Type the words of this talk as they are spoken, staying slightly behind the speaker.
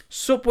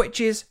Sup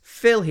witches,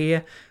 Phil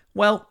here.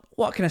 Well,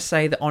 what can I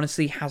say that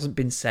honestly hasn't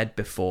been said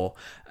before?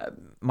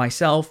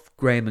 Myself,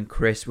 Graham and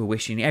Chris, we're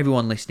wishing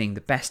everyone listening the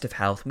best of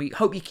health. We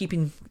hope you're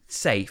keeping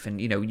safe and,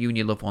 you and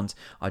your loved ones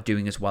are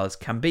doing as well as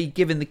can be,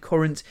 given the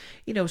current,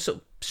 sort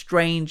of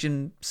strange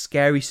and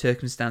scary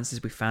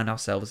circumstances we found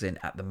ourselves in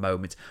at the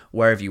moment,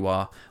 wherever you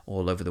are,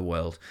 all over the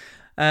world.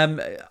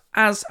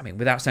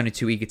 Without sounding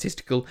too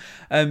egotistical,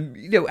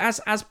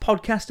 as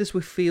podcasters,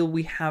 we feel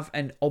we have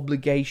an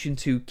obligation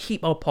to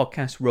keep our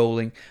podcast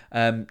rolling,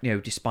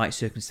 despite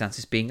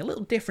circumstances being a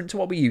little different to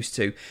what we used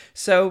to.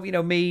 So,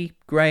 me,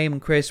 Graham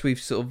and Chris,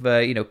 we've sort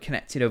of,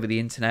 connected over the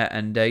internet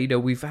and,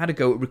 we've had a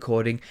go at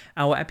recording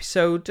our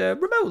episode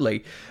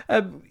remotely.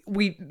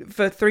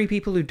 For three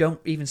people who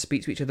don't even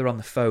speak to each other on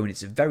the phone,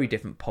 it's a very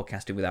different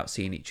podcasting without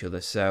seeing each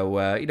other.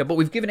 So, but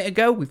we've given it a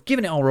go, we've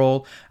given it our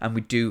all, and we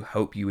do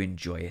hope you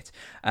enjoy it.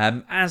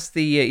 As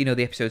the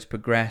the episodes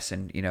progress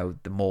and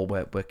the more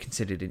we're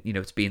considered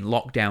to be in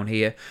lockdown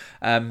here,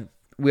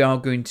 we are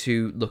going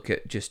to look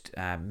at just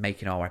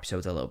making our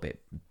episodes a little bit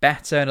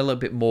better and a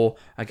little bit more,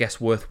 I guess,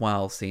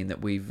 worthwhile, seeing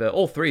that we've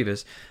all three of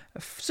us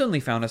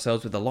suddenly found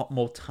ourselves with a lot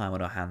more time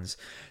on our hands.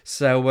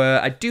 So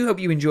I do hope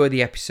you enjoy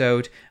the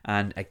episode,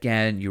 and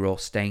again, you're all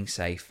staying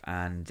safe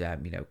and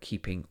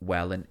keeping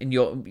well, and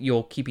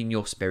you're keeping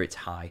your spirits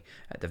high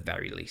at the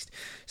very least.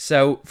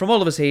 So from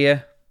all of us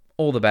here,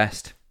 all the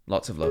best,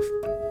 lots of love,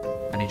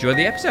 and enjoy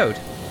the episode.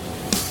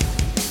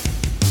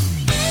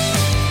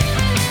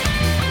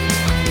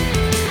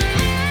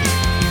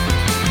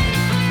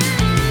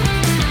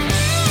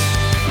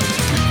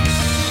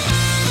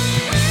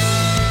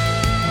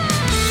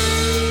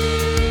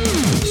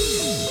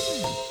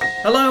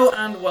 Hello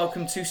and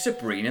welcome to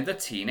Sabrina the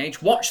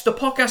Teenage Watch, the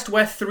podcast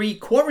where three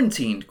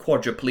quarantined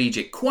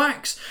quadriplegic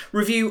quacks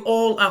review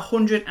all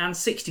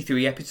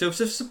 163 episodes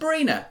of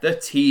Sabrina the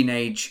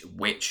Teenage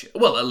Witch.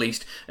 Well, at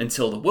least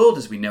until the world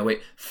as we know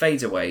it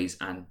fades away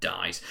and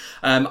dies.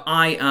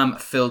 I am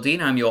Phil Dean.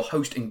 I'm your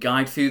host and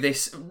guide through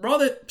this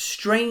rather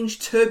strange,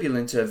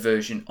 turbulent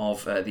version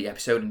of the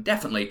episode, and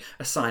definitely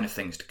a sign of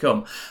things to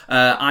come.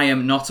 I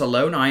am not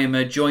alone. I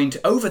am joined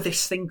over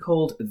this thing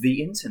called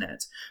the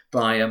internet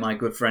by my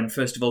good friend,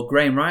 first of all,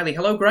 Graham Riley.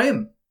 Hello,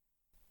 Graham.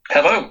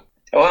 Hello.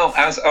 Well,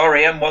 as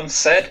R.E.M. once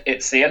said,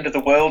 it's the end of the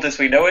world as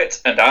we know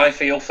it, and I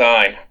feel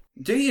fine.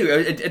 Do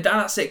you?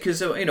 That's it, because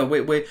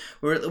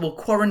we're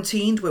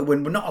quarantined.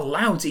 We're not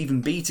allowed to even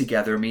be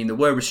together. I mean, there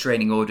were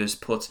restraining orders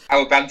put.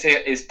 Our banter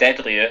is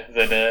deadlier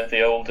than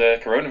the old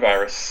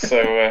coronavirus.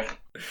 So.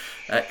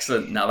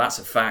 Excellent. Now that's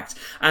a fact.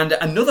 And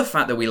another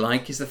fact that we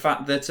like is the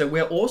fact that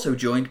we're also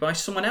joined by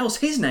someone else.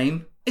 His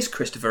name is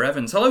Christopher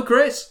Evans. Hello,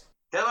 Chris.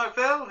 Hello,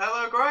 Phil.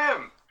 Hello,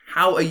 Graham.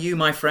 How are you,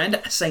 my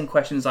friend? Same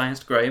questions I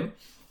asked Graham.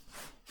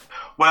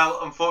 Well,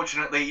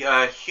 unfortunately,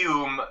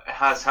 Hume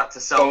has had to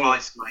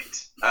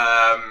self-isolate,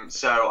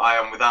 so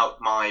I am without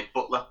my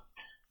butler,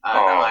 and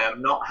I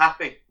am not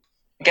happy.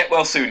 Get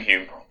well soon,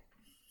 Hume.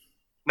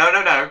 No.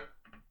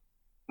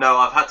 No,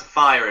 I've had to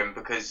fire him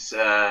because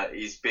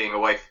he's being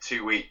away for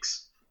 2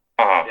 weeks.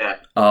 Yeah.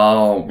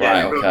 Oh,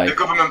 right, okay. The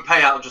government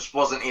payout just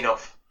wasn't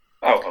enough.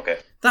 Oh, okay.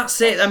 That's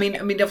it. I mean,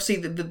 obviously,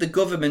 the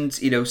government,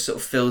 sort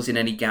of fills in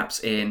any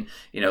gaps in,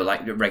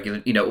 like regular,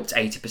 up to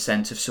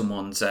 80% of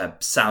someone's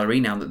salary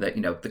now that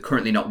they're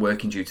currently not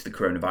working due to the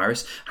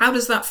coronavirus. How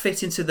does that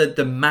fit into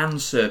the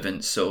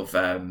manservant sort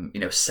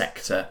of,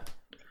 sector?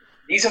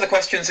 These are the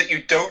questions that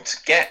you don't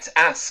get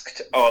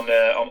asked on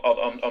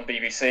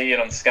BBC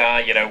and on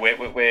Sky.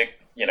 We're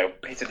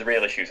hitting the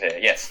real issues here.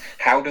 Yes.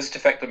 How does it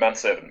affect the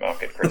manservant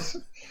market, Chris?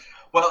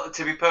 Well,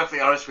 to be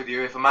perfectly honest with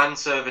you, if a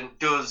manservant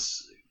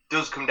does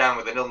come down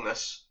with an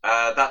illness,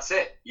 that's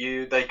it.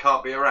 They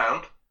can't be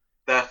around.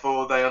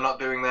 Therefore, they are not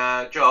doing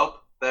their job.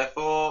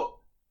 Therefore,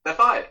 they're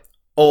fired.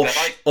 Or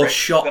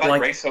shot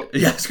like racehorse.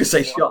 Yeah, I was going to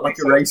say shot like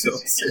a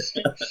racehorse.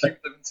 Shoot them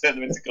and turn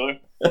them into glue.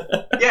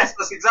 Yes,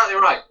 that's exactly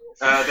right.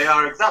 They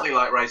are exactly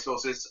like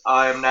racehorses.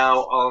 I am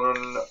now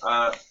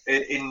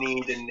in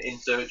need and in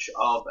search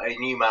of a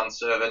new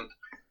manservant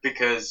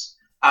because,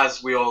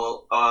 as we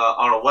all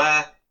are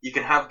aware, you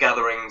can have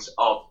gatherings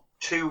of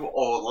 2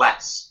 or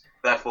less.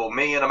 Therefore,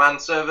 me and a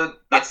manservant,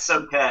 that's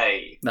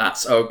okay.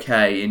 That's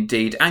okay,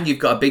 indeed. And you've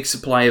got a big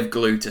supply of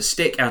glue to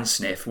stick and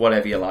sniff,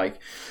 whatever you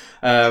like.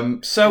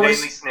 Mainly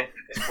sniff at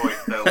this point,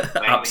 Phil.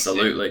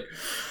 Absolutely.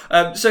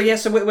 So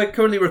we're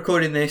currently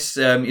recording this,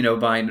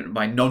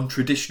 by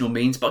non-traditional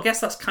means, but I guess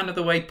that's kind of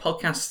the way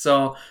podcasts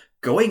are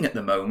going at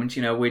the moment.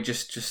 We're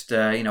just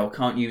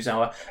can't use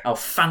our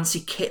fancy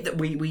kit that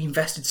we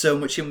invested so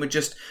much in. We're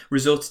just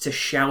resorted to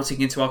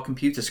shouting into our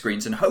computer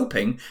screens and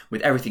hoping,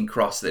 with everything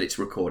crossed, that it's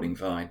recording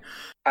fine.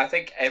 I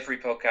think every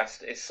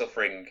podcast is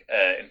suffering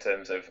in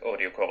terms of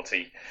audio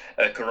quality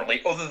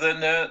currently, other than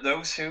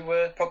those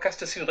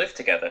podcasters who live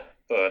together.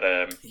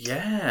 But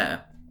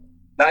yeah.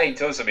 That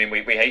ain't us. I mean,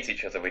 we hate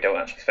each other. We don't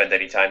actually spend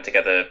any time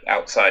together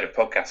outside of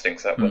podcasting,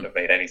 so that wouldn't have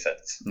made any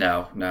sense.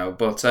 No.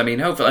 But I mean,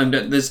 hopefully, and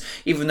there's,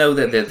 even though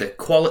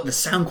the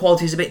sound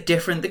quality is a bit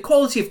different, the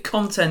quality of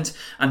content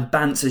and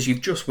bants, as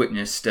you've just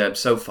witnessed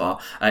so far,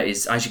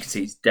 is, as you can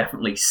see, is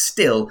definitely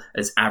still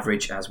as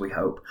average as we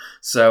hope.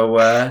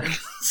 So,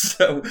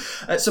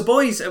 so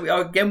boys,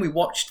 again, we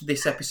watched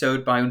this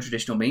episode by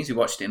untraditional means. We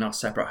watched it in our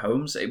separate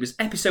homes. It was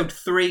episode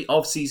 3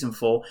 of season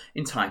 4,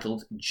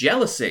 entitled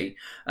Jealousy.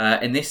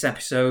 In this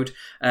episode,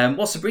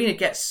 Sabrina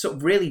gets sort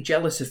of really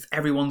jealous of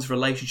everyone's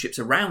relationships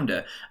around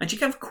her, and she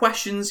kind of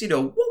questions,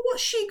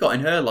 what's she got in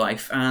her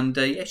life, and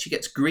she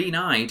gets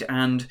green-eyed,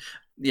 and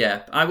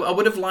I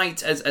would have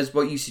liked, as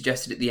what you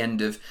suggested at the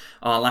end of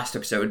our last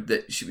episode,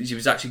 that she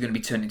was actually going to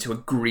be turned into a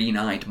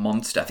green-eyed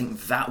monster. I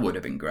think that would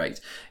have been great.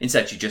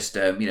 Instead, she just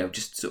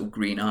just sort of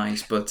green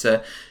eyes. But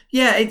for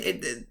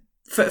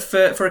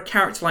a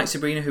character like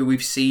Sabrina, who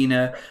we've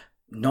seen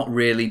not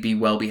really be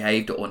well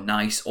behaved or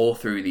nice all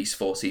through these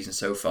 4 seasons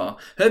so far,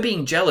 her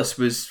being jealous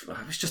was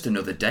just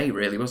another day,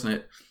 really, wasn't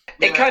it?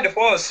 It kind of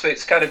was.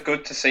 It's kind of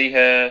good to see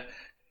her.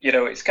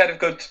 It's kind of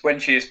good when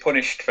she is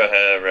punished for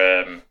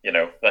her,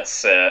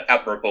 less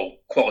admirable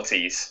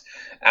qualities,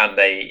 and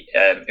they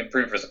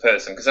improve her as a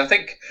person. Because I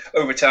think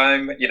over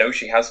time,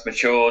 she has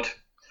matured,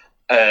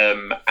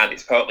 and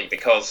it's partly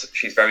because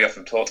she's very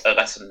often taught a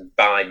lesson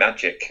by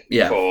magic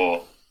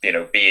for,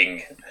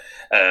 being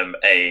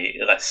a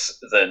less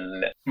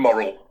than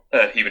moral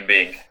human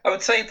being. I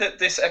would say that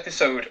this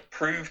episode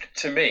proved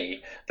to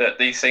me that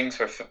these things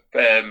were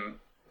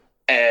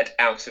aired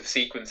out of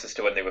sequence as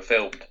to when they were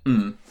filmed.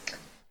 Mm.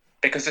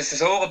 Because this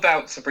is all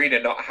about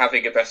Sabrina not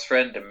having a best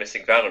friend and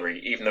missing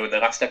Valerie, even though in the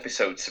last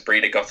episode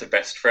Sabrina got a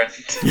best friend.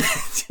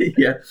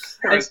 Yeah.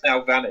 Who has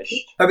now vanished.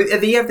 I mean,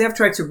 they have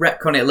tried to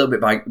retcon it a little bit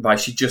by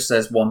she just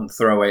says one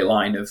throwaway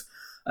line of,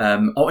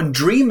 and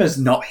Dreamer's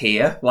not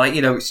here.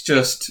 It's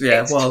just,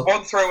 It's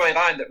one throwaway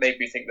line that made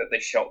me think that they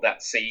shot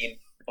that scene,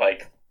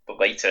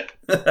 later.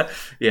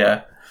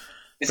 Yeah.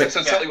 It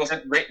certainly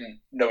wasn't written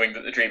knowing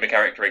that the Dreamer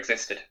character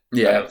existed.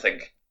 Yeah. I don't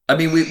think. I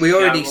mean, we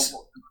already...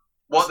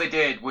 What they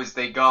did was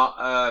they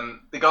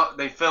filmed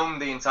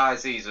the entire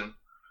season,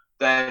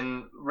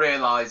 then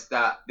realised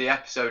that the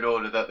episode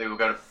order that they were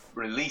going to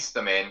release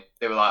them in,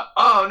 they were like,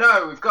 oh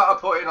no, we've got to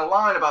put in a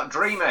line about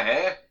Dreamer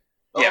here.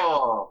 Yeah.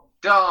 Oh,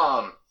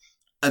 darn.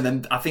 And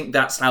then I think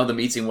that's how the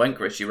meeting went,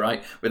 Chris, you're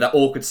right, with that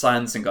awkward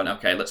silence and going,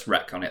 okay, let's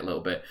retcon it a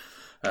little bit.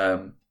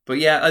 But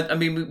yeah, I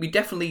mean, we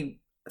definitely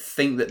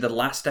think that the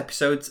last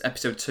episode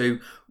 2,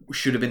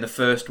 should have been the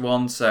first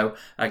one. So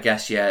I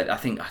guess, I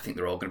think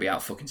they're all going to be out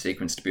of fucking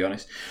sequence, to be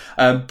honest.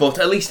 But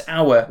at least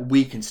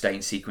we can stay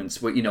in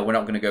sequence. We're not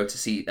going to go to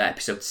see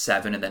episode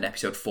 7 and then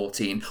episode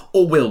 14,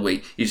 or will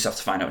we? You just have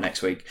to find out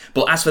next week.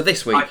 But as for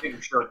this week, I think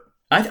we should.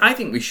 I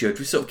think we should.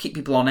 We sort of keep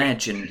people on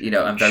edge and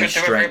and very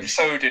should do every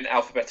strange. episode in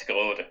alphabetical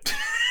order.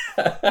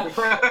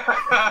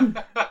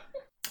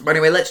 But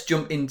anyway, let's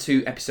jump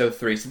into episode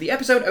 3. So the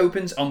episode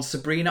opens on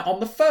Sabrina on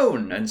the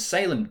phone and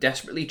Salem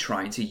desperately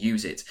trying to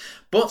use it.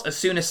 But as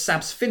soon as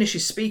Sabs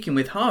finishes speaking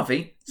with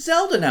Harvey,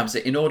 Zelda nabs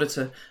it in order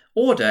to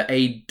order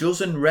a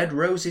dozen red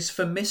roses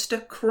for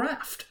Mr.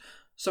 Kraft.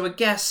 So I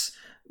guess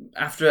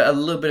after a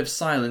little bit of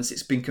silence,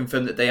 it's been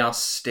confirmed that they are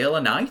still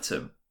an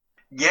item.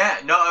 Yeah,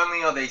 not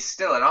only are they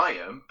still an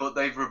item, but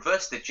they've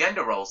reversed the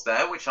gender roles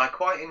there, which I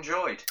quite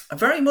enjoyed.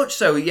 Very much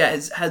so, yeah.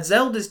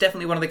 Zelda's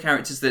definitely one of the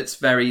characters that's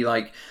very,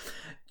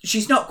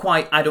 she's not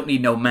quite, I don't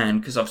need no man,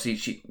 because obviously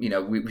she,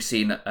 we've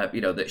seen,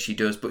 that she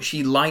does, but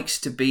she likes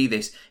to be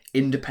this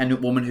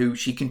independent woman who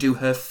she can do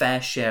her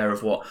fair share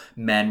of what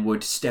men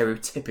would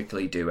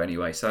stereotypically do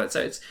anyway. So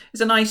it's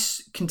a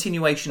nice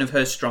continuation of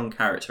her strong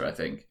character, I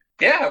think.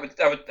 Yeah,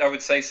 I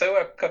would say so.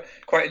 I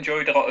quite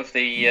enjoyed a lot of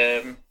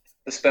the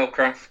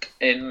spellcraft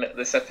in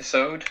this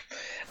episode.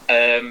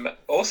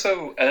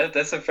 Also,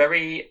 there's a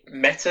very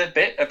meta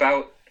bit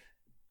about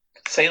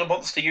Salem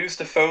wants to use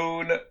the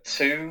phone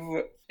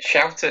to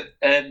shout at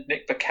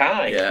Nick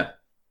Mackay. Yeah.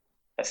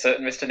 A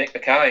certain Mr. Nick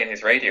Mackay in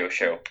his radio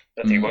show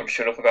that he won't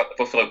shut up about the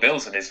Buffalo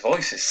Bills, and his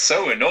voice is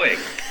so annoying.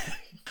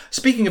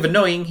 Speaking of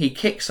annoying, he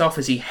kicks off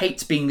as he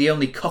hates being the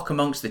only cock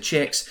amongst the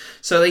chicks,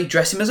 so they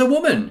dress him as a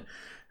woman.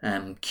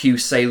 Q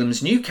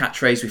Salem's new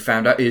catchphrase we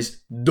found out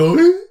is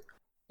 "Dolly."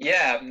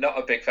 Yeah, I'm not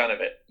a big fan of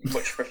it.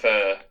 Much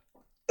prefer.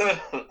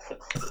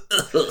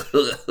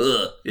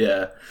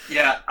 Yeah.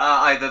 Yeah,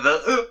 either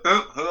the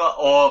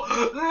or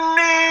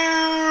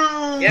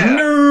no. Yeah.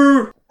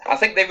 No. I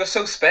think they were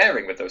so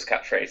sparing with those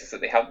catchphrases that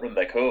they hadn't run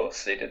their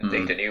course. They didn't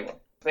need a new one.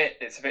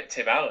 It's a bit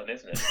Tim Allen,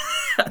 isn't it?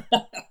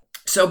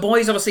 So,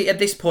 boys, obviously, at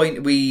this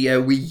point, we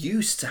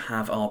used to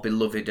have our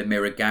beloved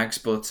mirror gags,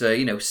 but,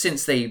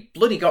 since they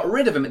bloody got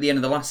rid of them at the end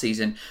of the last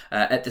season,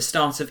 at the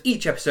start of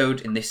each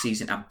episode in this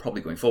season, and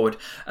probably going forward,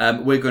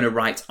 we're going to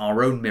write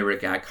our own mirror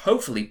gag,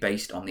 hopefully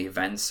based on the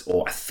events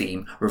or a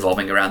theme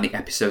revolving around the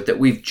episode that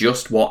we've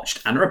just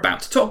watched and are about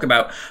to talk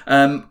about.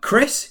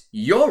 Chris,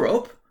 you're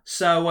up,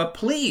 so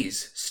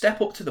please step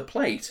up to the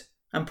plate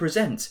and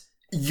present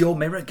your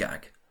mirror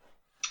gag.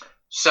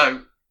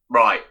 So,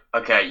 Right.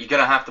 Okay. You're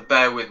gonna have to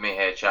bear with me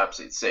here, chaps.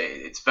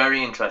 It's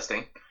very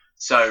interesting.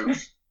 So,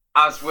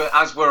 as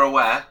we're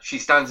aware, she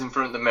stands in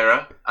front of the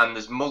mirror, and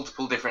there's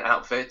multiple different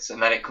outfits,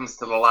 and then it comes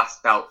to the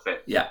last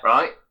outfit. Yeah.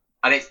 Right.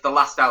 And it's the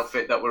last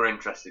outfit that we're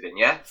interested in.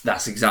 Yeah.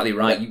 That's exactly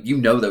right. You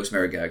know those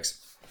mirror gags.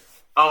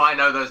 Oh, I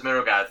know those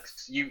mirror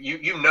gags.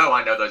 You know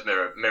I know those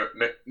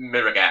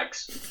mirror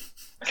gags.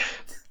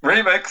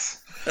 Remix.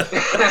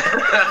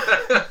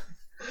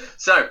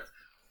 So,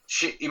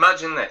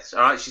 imagine this.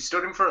 All right. She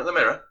stood in front of the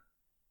mirror,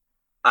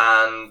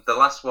 and the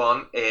last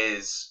one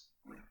is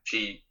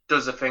she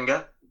does a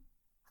finger,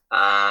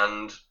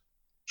 and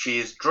she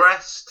is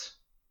dressed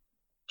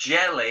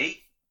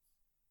jelly,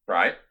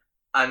 Right.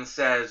 and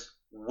says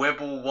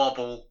 "wibble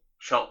wobble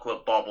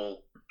chocolate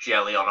bobble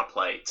jelly on a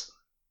plate."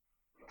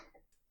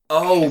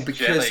 Oh, She's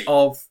because jelly.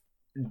 of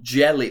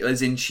jelly,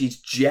 as in she's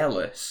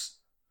jealous.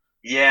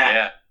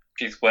 Yeah.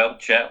 She's well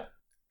gel.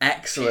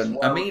 Excellent. She's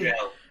well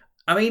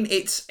I mean,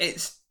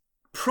 it's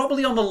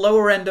probably on the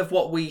lower end of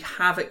what we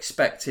have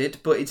expected,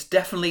 but it's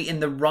definitely in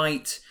the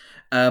right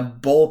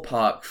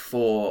ballpark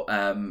for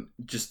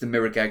just the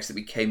mirror gags that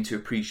we came to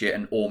appreciate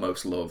and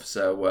almost love.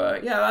 So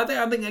yeah, I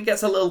think it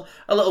gets a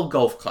little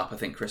golf clap. I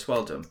think, Chris,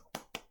 well done.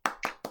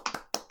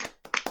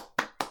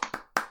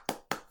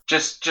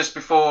 Just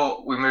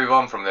before we move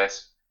on from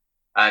this,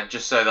 and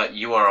just so that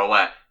you are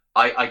aware,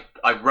 I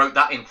wrote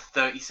that in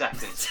 30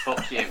 seconds.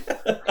 Fuck you.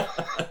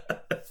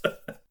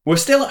 We're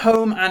still at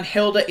home and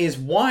Hilda is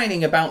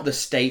whining about the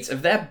state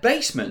of their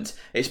basement.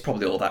 It's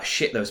probably all that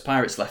shit those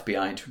pirates left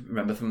behind,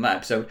 remember from that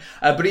episode.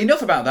 But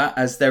enough about that,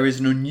 as there is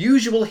an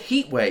unusual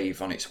heat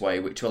wave on its way,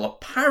 which will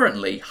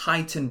apparently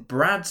heighten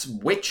Brad's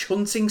witch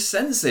hunting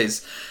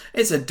senses.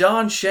 It's a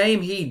darn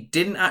shame he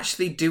didn't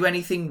actually do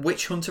anything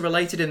witch hunter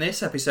related in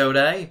this episode,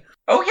 eh?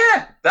 Oh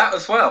yeah, that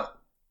as well.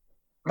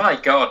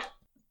 My God,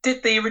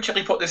 did they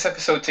originally put this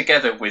episode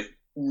together with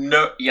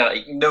no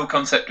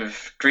concept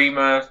of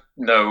Dreamer,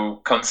 no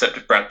concept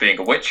of Brad being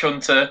a witch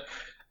hunter,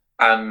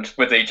 and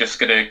were they just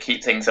going to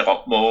keep things a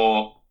lot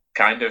more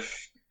kind of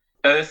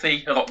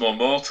earthy, a lot more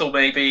mortal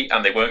maybe,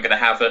 and they weren't going to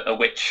have a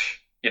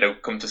witch,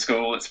 come to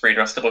school that Sabrina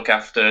has to look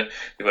after.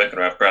 They weren't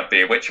going to have Brad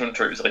be a witch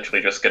hunter. It was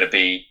literally just going to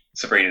be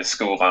Sabrina's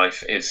school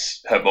life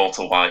is her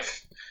mortal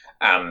life,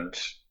 and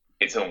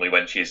it's only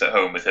when she's at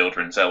home with Hilda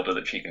and Zelda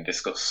that she can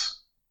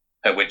discuss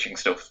her witching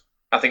stuff.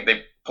 I think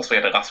they possibly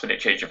had a last-minute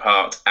change of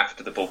heart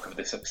after the bulk of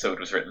this episode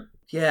was written.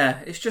 Yeah,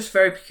 it's just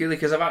very peculiar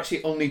because I've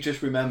actually only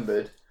just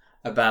remembered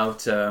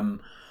about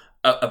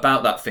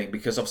that thing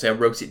because obviously I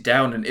wrote it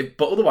down,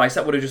 but otherwise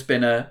that would have just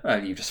been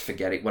you just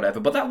forget it,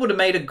 whatever. But that would have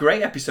made a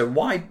great episode.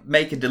 Why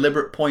make a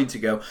deliberate point to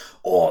go,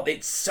 oh,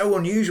 it's so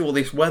unusual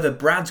this weather,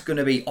 Brad's going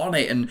to be on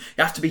it and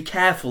you have to be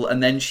careful,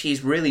 and then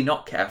she's really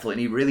not careful and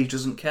he really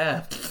doesn't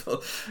care.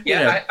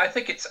 I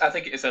think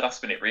it is a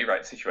last-minute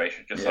rewrite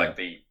situation, just like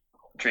the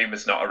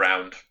Dreamer's not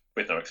around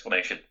with no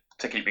explanation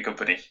to keep me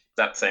company.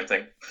 That same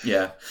thing.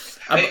 Yeah.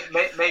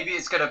 Maybe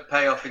it's going to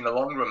pay off in the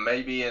long run.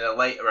 Maybe in a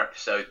later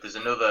episode there's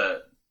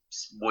another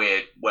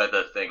weird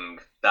weather thing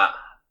that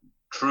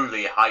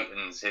truly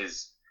heightens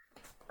his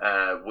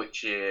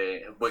witch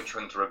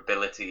hunter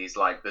abilities.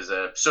 Like there's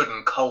a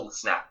sudden cold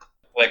snap.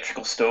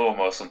 Electrical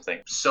storm or something.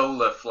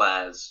 Solar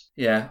flares.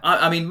 Yeah,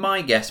 I mean,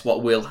 my guess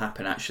what will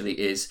happen actually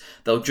is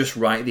they'll just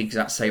write the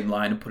exact same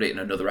line and put it in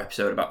another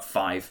episode about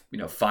 5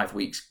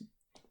 weeks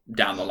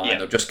down the line. Yeah.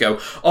 They'll just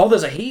go, oh,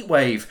 there's a heat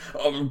wave.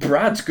 Oh,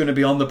 Brad's going to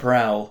be on the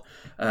prowl.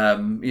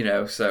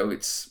 So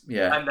it's,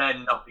 yeah. And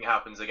then nothing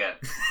happens again.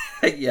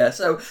 Yeah,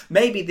 so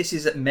maybe this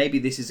is a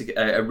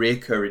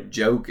reoccurring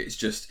joke. It's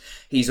just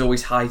he's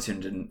always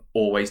heightened and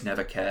always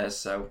never cares.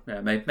 So yeah,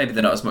 maybe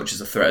they're not as much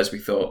as a threat as we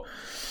thought.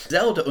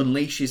 Zelda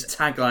unleashes a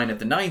tagline of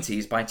the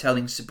 90s by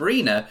telling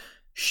Sabrina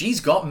she's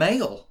got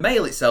mail.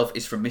 Mail itself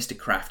is from Mr.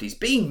 Kraft. He's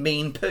being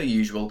mean per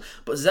usual,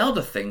 but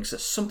Zelda thinks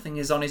that something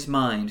is on his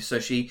mind, so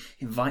she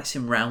invites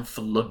him round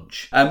for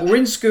lunch. We're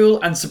in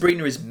school and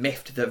Sabrina is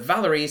miffed that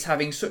Valerie is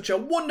having such a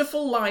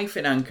wonderful life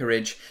in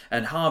Anchorage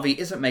and Harvey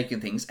isn't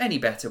making things any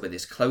better with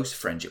his close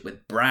friendship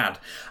with Brad.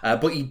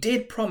 But he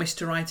did promise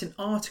to write an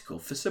article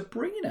for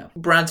Sabrina.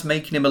 Brad's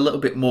making him a little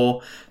bit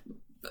more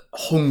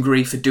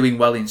hungry for doing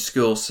well in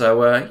school,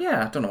 so I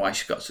don't know why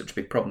she's got such a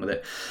big problem with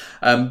it.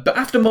 But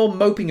after more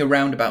moping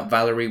around about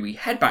Valerie, we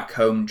head back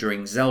home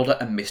during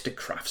Zelda and Mr.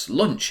 Kraft's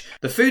lunch.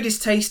 The food is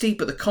tasty,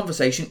 but the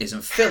conversation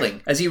isn't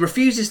filling, as he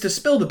refuses to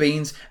spill the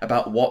beans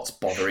about what's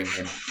bothering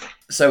him.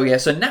 So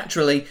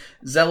naturally,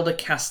 Zelda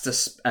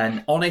casts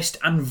an honest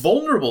and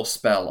vulnerable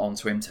spell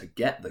onto him to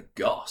get the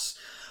goss.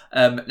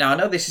 Now, I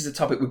know this is a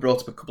topic we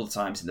brought up a couple of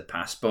times in the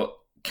past, but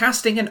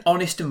casting an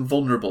honest and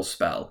vulnerable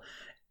spell,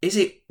 is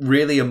it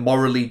really a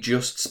morally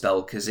just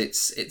spell? Because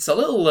it's a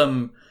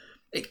little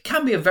it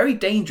can be a very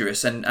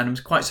dangerous, and I'm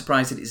quite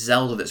surprised that it's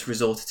Zelda that's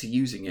resorted to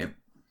using it.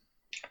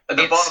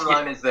 The bottom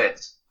line is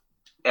this: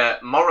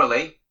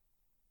 morally,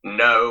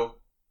 no,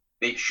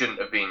 it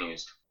shouldn't have been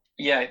used.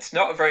 Yeah, it's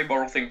not a very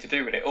moral thing to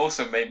do, and it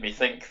also made me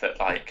think that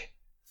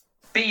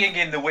being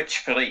in the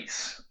witch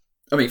police.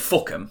 I mean,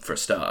 fuck them for a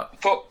start.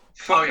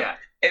 Oh yeah,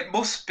 it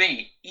must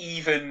be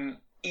even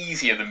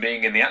easier than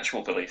being in the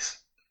actual police.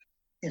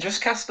 You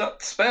just cast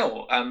that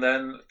spell, and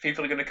then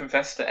people are going to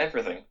confess to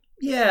everything.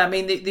 Yeah, I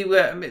mean, they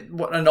were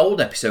what an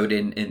old episode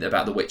in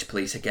about the witch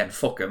police again.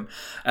 Fuck them,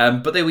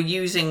 but they were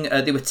using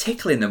they were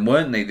tickling them,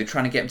 weren't they? They're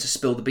trying to get them to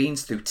spill the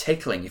beans through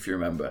tickling, if you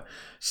remember.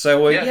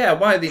 So yeah,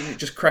 why didn't they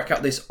just crack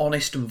out this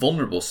honest and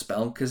vulnerable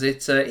spell? Because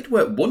it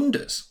worked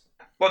wonders.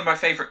 One of my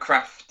favourite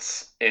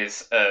crafts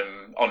is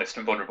honest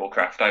and vulnerable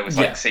craft. I always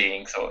like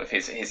seeing sort of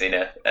his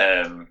inner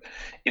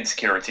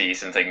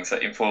insecurities and things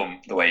that inform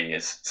the way he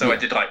is. So I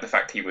did like the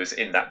fact he was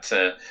in that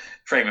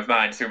frame of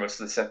mind through most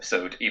of this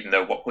episode, even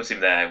though what put him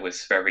there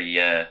was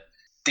very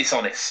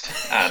dishonest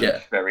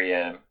and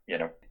very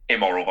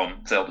immoral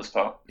on Zelda's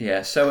part.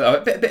 Yeah, so a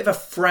bit of a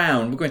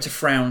frown. We're going to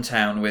Frown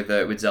Town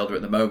with Zelda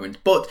at the moment.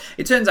 But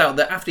it turns out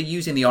that after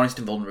using the Honest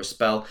and Vulnerable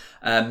spell,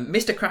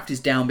 Mr. Craft is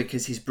down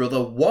because his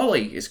brother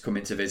Wally is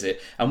coming to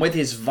visit. And with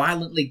his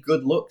violently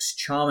good looks,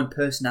 charm and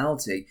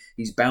personality,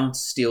 he's bound to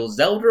steal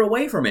Zelda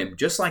away from him,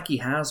 just like he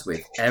has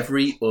with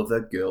every other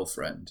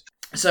girlfriend.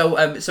 So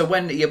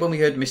when we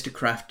heard Mr.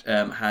 Craft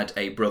had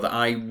a brother,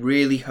 I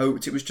really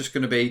hoped it was just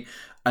going to be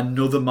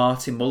another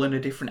Martin Mull in a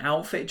different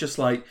outfit, just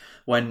like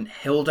when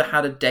Hilda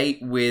had a date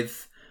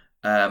with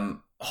I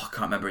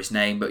can't remember his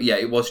name, but yeah,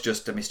 it was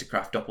just a Mr.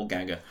 Craft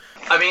doppelganger.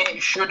 I mean,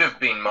 it should have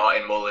been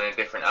Martin Mull in a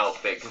different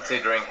outfit,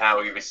 considering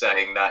how he was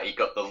saying that he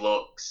got the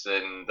looks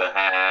and the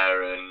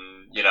hair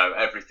and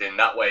everything.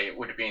 That way, it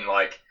would have been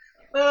like,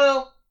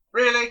 well,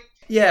 really?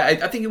 Yeah,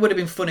 I think it would have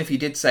been fun if he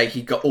did say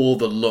he got all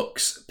the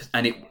looks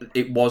and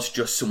it was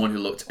just someone who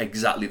looked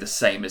exactly the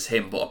same as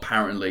him, but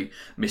apparently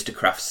Mr.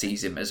 Craft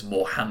sees him as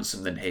more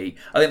handsome than he.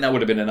 I think that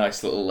would have been a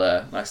nice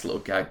little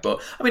gag.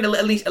 But I mean,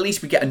 at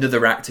least we get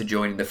another actor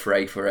joining the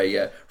fray for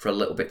a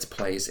little bit to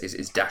play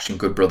his dashing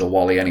good brother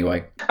Wally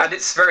anyway. And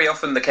it's very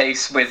often the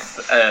case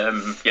with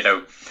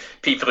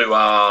people who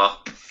are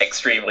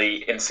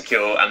extremely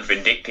insecure and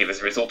vindictive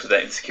as a result of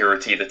their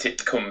insecurity, that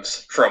it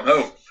comes from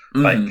home.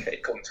 Like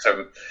it comes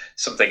from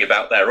something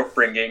about their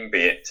upbringing,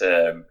 be it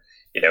a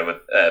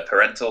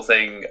parental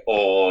thing,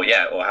 or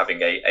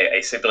having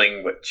a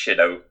sibling which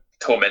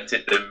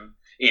tormented them,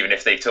 even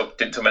if they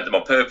didn't torment them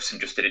on purpose and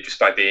just did it just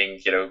by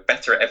being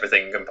better at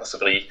everything and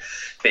possibly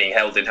being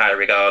held in high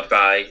regard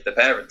by the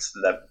parents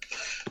than them.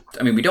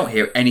 I mean, we don't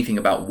hear anything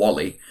about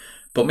Wally.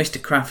 But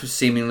Mr. Craft was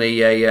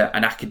seemingly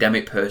an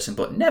academic person,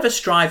 but never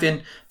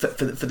striving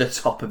for the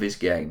top of his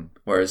game.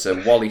 Whereas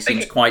Wally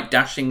seems quite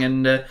dashing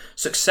and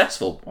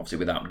successful, obviously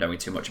without knowing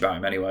too much about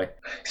him anyway.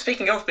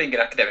 Speaking of being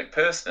an academic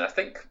person, I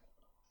think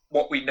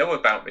what we know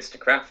about Mr.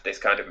 Craft is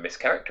kind of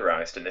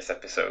mischaracterised in this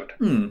episode.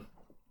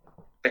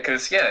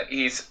 Because,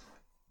 he's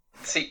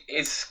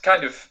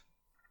kind of,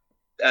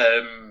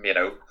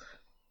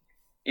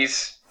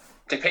 he's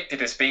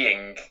depicted as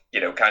being,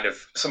 kind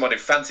of someone who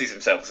fancies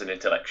himself as an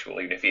intellectual,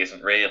 even if he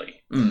isn't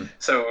really.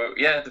 So,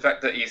 the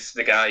fact that he's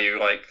the guy who,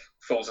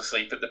 falls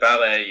asleep at the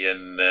ballet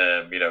and,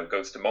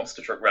 goes to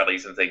monster truck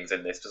rallies and things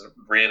in this doesn't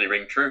really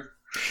ring true.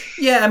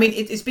 Yeah, I mean,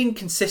 it's been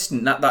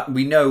consistent that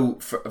we know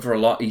for a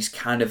lot he's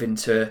kind of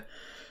into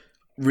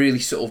really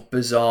sort of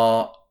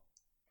bizarre,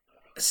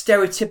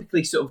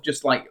 stereotypically sort of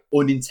just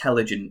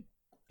unintelligent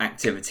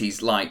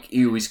activities. Like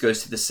he always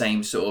goes to the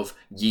same sort of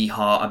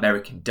yeehaw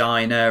American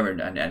diner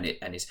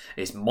and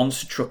his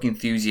monster truck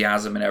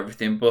enthusiasm and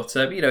everything. But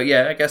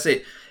I guess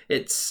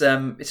it's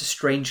a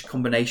strange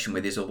combination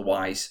with his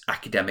otherwise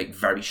academic,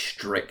 very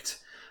strict,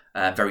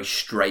 very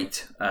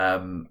straight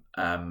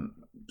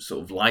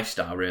sort of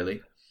lifestyle,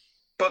 really.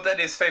 But then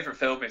his favourite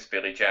film is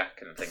Billy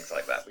Jack and things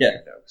like that.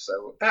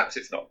 So perhaps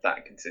it's not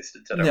that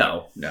consistent.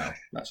 No,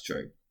 that's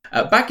true.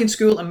 Back in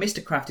school, and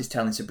Mr. Craft is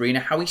telling Sabrina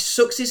how he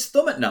sucks his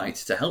thumb at night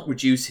to help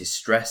reduce his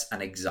stress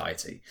and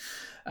anxiety.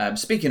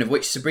 Speaking of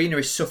which, Sabrina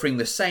is suffering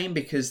the same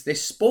because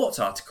this sports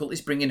article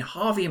is bringing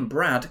Harvey and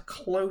Brad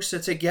closer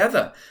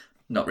together.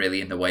 Not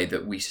really in the way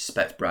that we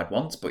suspect Brad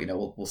wants, but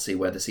we'll see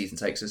where the season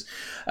takes us.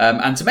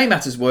 And to make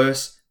matters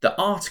worse, the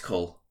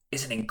article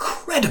is an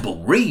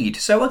incredible read.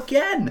 So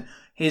again,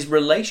 his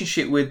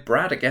relationship with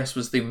Brad, I guess,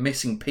 was the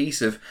missing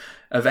piece of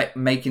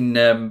making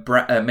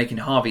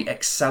Harvey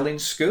excel in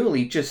school.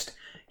 He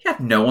had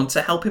no one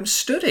to help him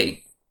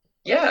study.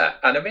 Yeah,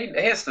 and I mean,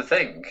 here's the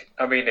thing.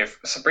 I mean, if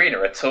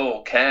Sabrina at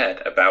all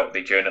cared about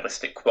the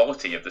journalistic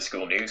quality of the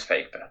school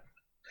newspaper,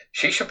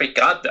 she should be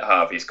glad that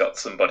Harvey's got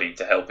somebody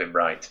to help him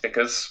write,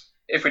 because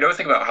if we know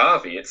anything about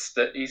Harvey, it's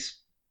that he's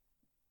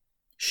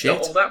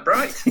not all that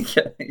bright.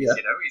 Yeah.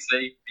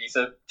 He's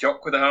a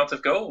jock with a heart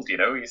of gold.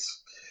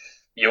 He's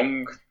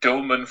young,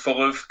 dumb, and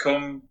full of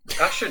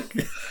compassion.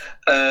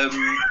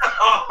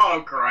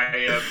 Oh,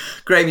 Graham.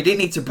 Graham, you didn't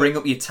need to bring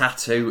up your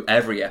tattoo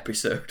every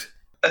episode.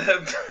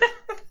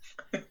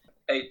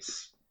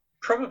 It's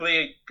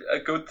probably a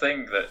good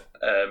thing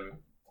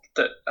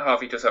that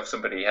Harvey does have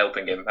somebody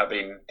helping him. I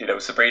mean,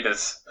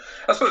 Sabrina's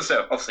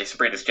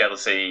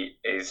jealousy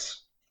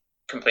is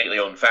completely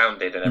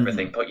unfounded and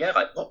everything. But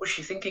what was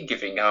she thinking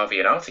giving Harvey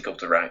an article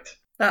to write?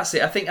 That's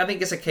it. I think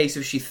it's a case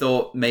of she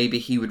thought maybe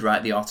he would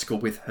write the article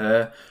with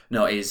her,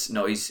 not his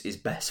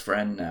best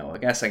friend now. I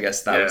guess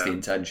that was the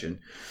intention.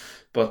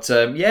 But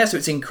so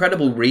it's an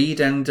incredible read,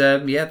 and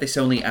this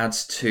only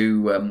adds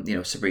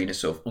to Sabrina's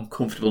sort of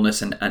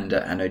uncomfortableness and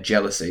her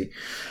jealousy.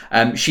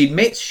 She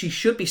admits she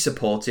should be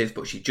supportive,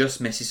 but she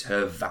just misses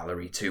her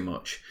Valerie too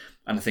much.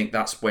 And I think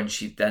that's when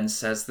she then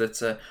says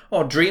that,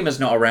 Dreamer's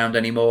not around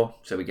anymore.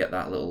 So we get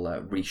that little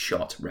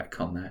reshot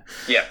retcon there.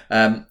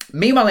 Yeah.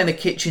 Meanwhile, in the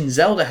kitchen,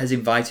 Zelda has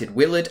invited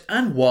Willard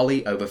and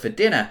Wally over for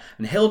dinner.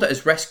 And Hilda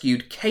has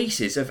rescued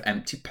cases of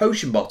empty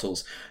potion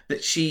bottles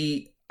that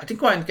I didn't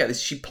quite get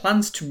this. She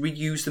plans to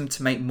reuse them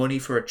to make money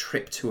for a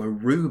trip to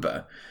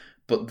Aruba.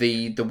 But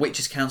the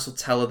Witches' Council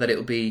tell her that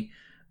it'll be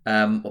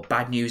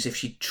bad news if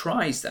she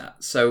tries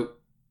that. So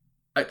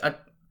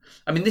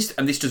I mean, this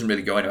doesn't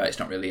really go anywhere. It's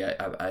not really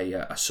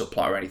a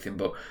subplot or anything,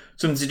 but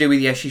something to do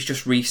with, she's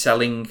just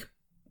reselling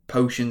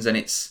potions, and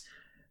it's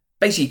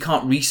basically you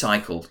can't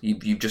recycle.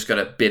 You've just got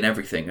to bin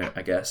everything,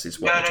 I guess,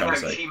 is what I'm trying to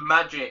say. She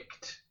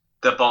magicked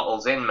the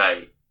bottles in,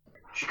 mate.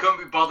 She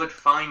couldn't be bothered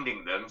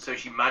finding them, so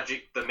she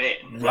magicked them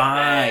in.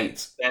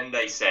 Right. Then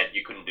they said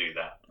you couldn't do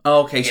that.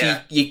 Okay,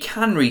 so you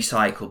can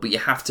recycle, but you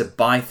have to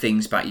buy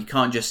things back. You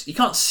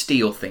can't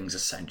steal things,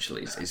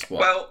 essentially, is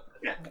what...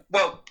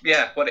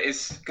 What it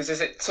is, because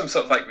is it some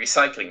sort of like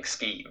recycling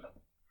scheme?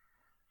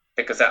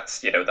 Because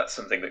that's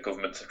something that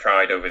governments have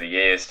tried over the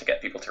years to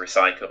get people to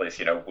recycle. Is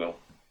we'll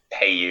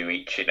pay you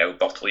each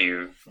bottle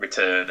you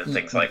return and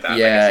things like that.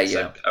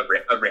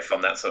 A riff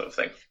on that sort of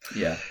thing.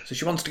 Yeah. So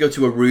she wants to go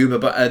to Aruba,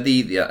 but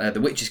the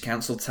Witches'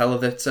 Council tell her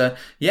that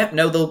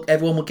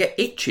everyone will get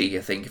itchy.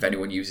 I think if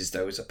anyone uses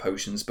those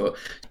potions. But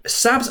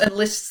Sabs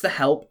enlists the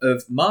help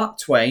of Mark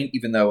Twain,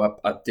 even though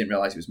I didn't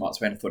realise it was Mark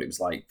Twain. I thought it was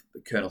like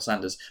Colonel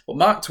Sanders. But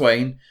Mark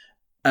Twain,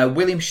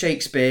 William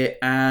Shakespeare,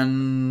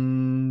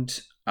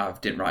 and I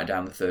didn't write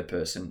down the third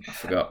person. I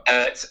forgot.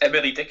 It's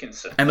Emily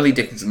Dickinson. Emily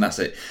Dickinson, that's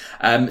it.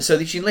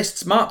 So she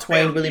lists Mark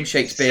Twain, William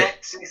Shakespeare.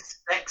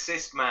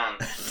 Sexist man.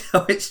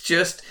 No, it's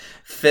just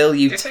Phil,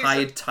 you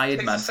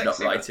tired man for not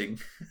writing.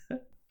 He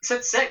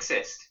said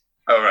sexist.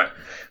 Oh, right.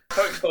 I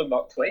thought you called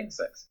Mark Twain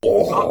sexy.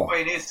 Oh. Mark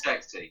Twain is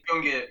sexy.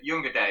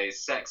 Younger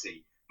days,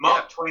 sexy.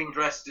 Mark Twain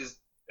dressed as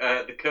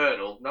the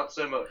Colonel, not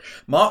so much.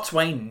 Mark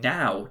Twain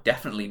now,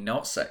 definitely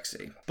not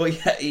sexy. But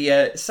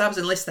Sabs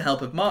enlists the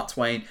help of Mark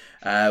Twain,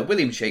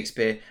 William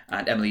Shakespeare,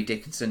 and Emily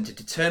Dickinson to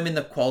determine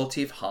the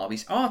quality of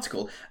Harvey's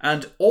article,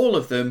 and all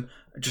of them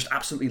just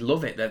absolutely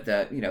love it.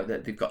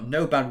 They've got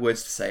no bad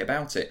words to say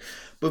about it.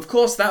 But of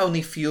course, that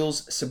only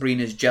fuels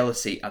Sabrina's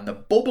jealousy and the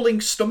bubbling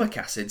stomach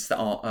acids that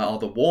are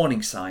the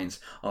warning signs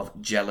of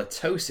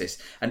gelatosis,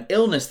 an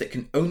illness that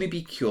can only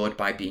be cured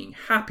by being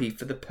happy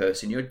for the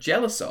person you're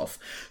jealous of.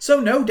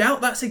 So no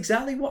doubt that's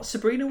exactly what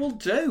Sabrina will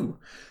do.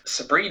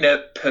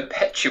 Sabrina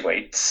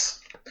perpetuates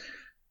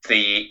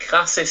the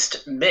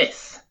classist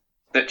myth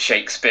that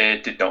Shakespeare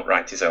did not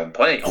write his own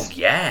plays. Oh,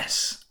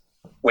 yes.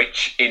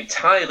 Which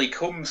entirely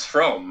comes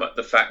from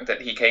the fact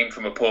that he came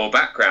from a poor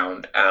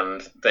background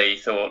and they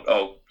thought,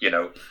 a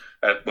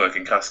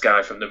working class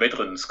guy from the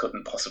Midlands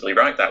couldn't possibly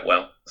write that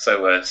well.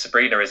 So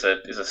Sabrina is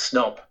a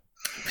snob.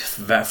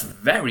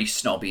 Very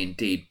snobby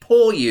indeed.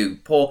 Poor you.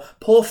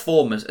 Poor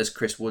form, as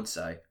Chris would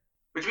say.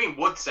 What do you mean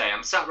would say?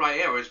 I'm sat right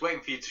here. I was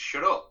waiting for you to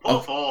shut up. Poor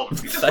form.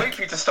 He just waited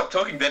for you to stop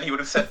talking, then he would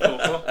have said poor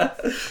form.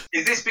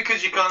 Is this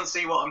because you can't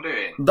see what I'm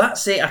doing?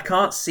 That's it. I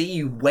can't see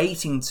you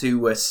waiting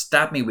to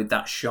stab me with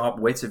that sharp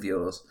wit of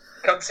yours.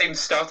 I can't see him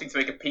starting to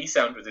make a P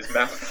sound with his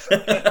mouth.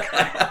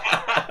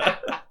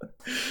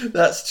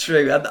 That's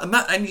true, and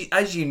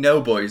as you know,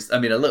 boys, I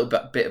mean, a little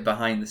bit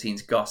behind the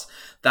scenes goss.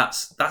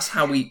 That's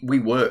how we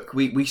work.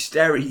 We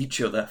stare at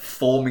each other,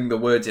 forming the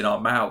words in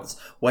our mouths,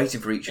 waiting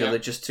for each other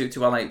just to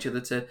allow each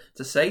other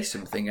to say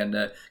something.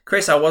 And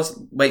Chris, I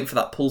was waiting for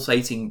that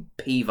pulsating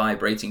P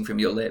vibrating from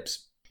your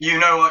lips. You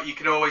know what? You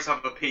can always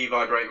have a P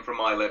vibrating from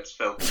my lips,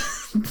 Phil.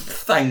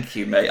 Thank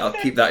you, mate. I'll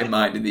keep that in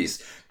mind in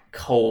these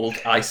cold,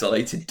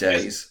 isolated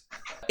days.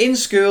 In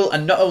school,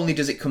 and not only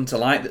does it come to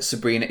light that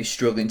Sabrina is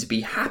struggling to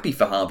be happy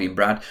for Harvey and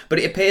Brad, but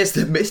it appears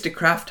that Mr.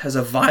 Kraft has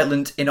a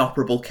violent,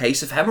 inoperable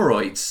case of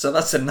hemorrhoids. So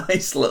that's a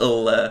nice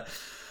little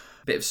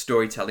bit of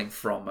storytelling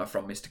from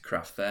Mr.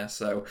 Kraft there.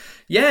 So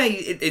yeah,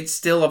 it's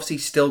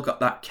still got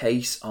that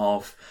case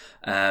of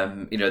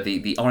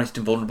the honest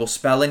and vulnerable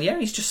spell, and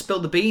he's just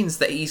spilled the beans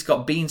that he's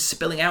got beans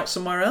spilling out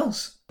somewhere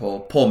else.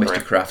 Poor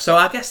Mr. Kraft. So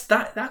I guess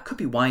that could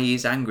be why he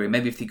is angry.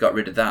 Maybe if he got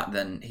rid of that,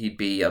 then he'd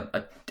be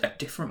a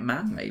different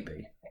man.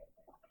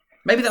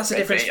 Maybe that's the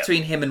difference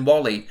between him and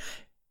Wally.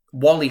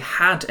 Wally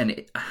had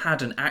an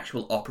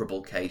actual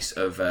operable case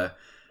of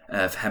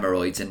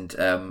hemorrhoids, and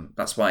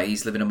that's why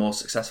he's living a more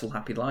successful,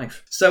 happy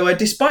life. So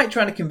despite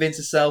trying to convince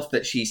herself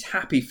that she's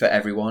happy for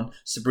everyone,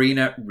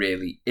 Sabrina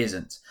really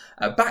isn't.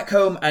 Back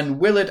home, and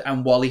Willard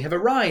and Wally have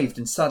arrived,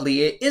 and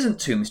sadly it isn't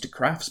two Mr.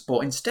 Crafts, but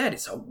instead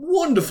it's a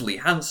wonderfully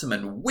handsome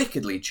and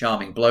wickedly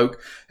charming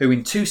bloke who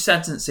in 2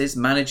 sentences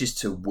manages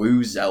to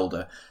woo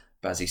Zelda.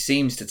 But as he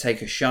seems to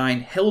take a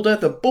shine, Hilda,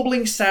 the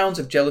bubbling sounds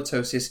of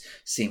gelatosis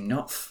seem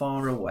not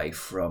far away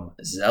from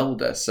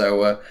Zelda.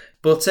 So,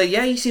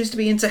 he seems to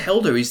be into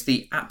Hilda. He's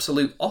the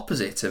absolute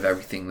opposite of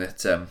everything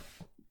that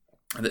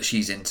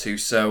she's into.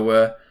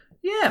 So,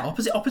 Yeah,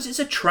 opposites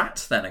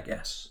attract then, I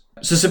guess.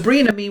 So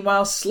Sabrina,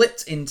 meanwhile,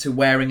 slipped into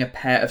wearing a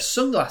pair of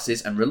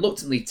sunglasses and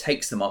reluctantly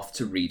takes them off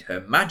to read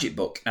her magic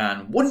book.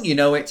 And wouldn't you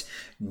know it,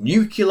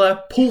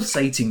 nuclear,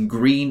 pulsating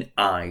green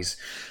eyes.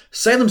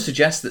 Salem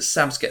suggests that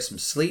Sabs get some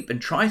sleep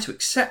and try to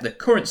accept the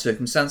current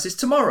circumstances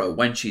tomorrow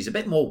when she's a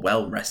bit more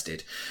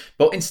well-rested.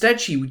 But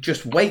instead she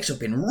just wakes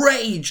up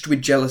enraged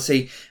with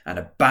jealousy and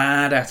a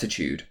bad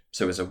attitude.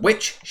 So as a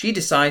witch, she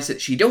decides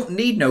that she don't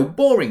need no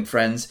boring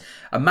friends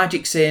and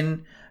magics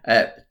in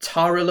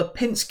Tara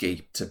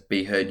Lipinski to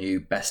be her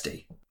new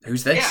bestie.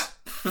 Who's this?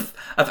 Yeah.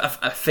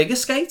 a figure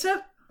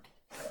skater?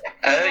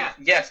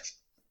 Yes.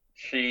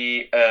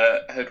 She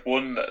had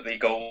won the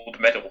gold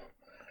medal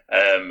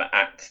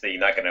at the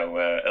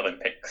Nagano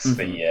Olympics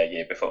the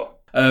year before.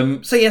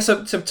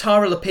 So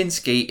Tara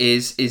Lipinski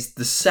is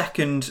the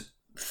second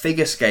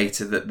figure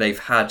skater that they've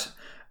had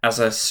as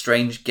a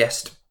strange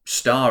guest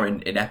star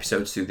in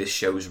episodes through this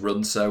show's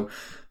run. So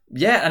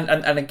yeah,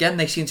 and again,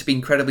 they seem to be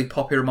incredibly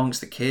popular amongst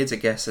the kids, I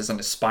guess, as an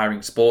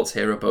aspiring sports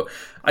hero. But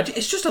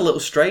it's just a little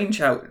strange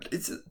how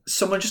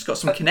someone just got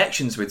some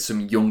connections with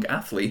some young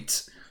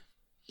athletes.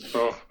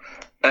 Oh.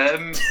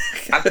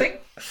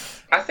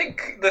 I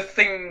think the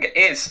thing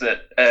is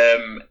that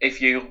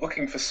if you're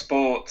looking for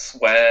sports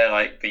where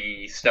like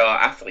the star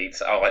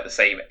athletes are like the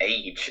same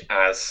age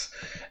as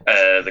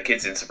the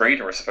kids in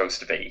Sabrina are supposed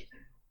to be,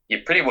 you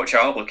pretty much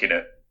are looking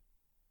at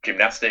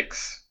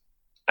gymnastics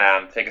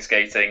and figure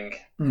skating,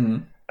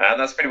 and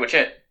that's pretty much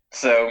it.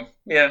 So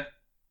yeah,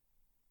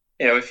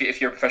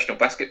 if you're a professional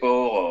basketball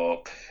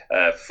or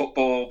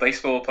football,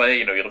 baseball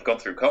player, you'll have gone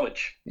through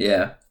college.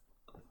 Yeah,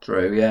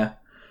 true. Yeah.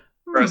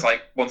 Whereas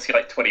like once you're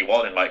like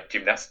 21 and like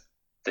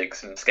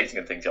gymnastics and skating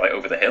and things, you're like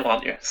over the hill,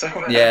 aren't you? So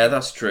yeah,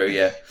 that's true.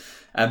 Yeah.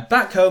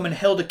 Back home, and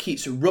Hilda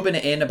keeps rubbing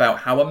it in about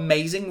how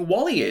amazing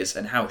Wally is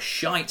and how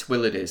shite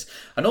Willard is.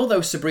 And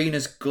although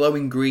Sabrina's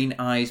glowing green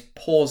eyes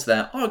pause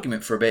their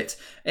argument for a bit,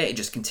 it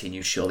just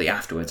continues shortly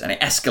afterwards, and it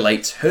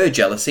escalates her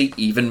jealousy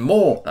even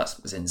more.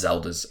 That's as in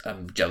Zelda's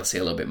jealousy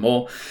a little bit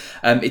more.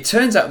 It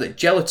turns out that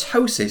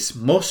gelatosis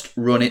must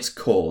run its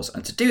course,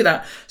 and to do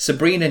that,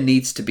 Sabrina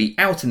needs to be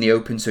out in the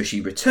open, so she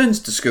returns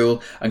to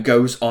school and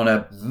goes on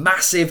a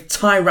massive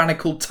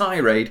tyrannical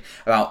tirade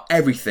about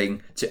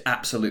everything to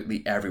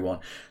absolutely everyone.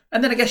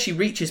 And then I guess she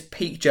reaches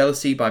peak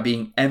jealousy by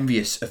being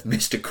envious of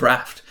Mr.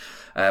 Kraft,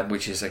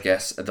 which is, I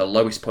guess, the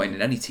lowest point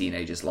in any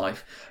teenager's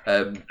life.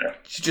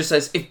 She just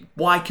says,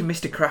 why can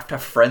Mr. Kraft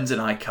have friends and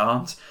I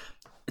can't?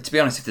 To be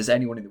honest, if there's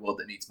anyone in the world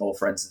that needs more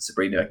friends than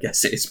Sabrina, I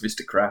guess it is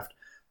Mr. Kraft.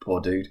 Poor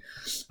dude.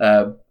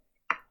 But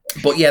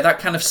yeah, that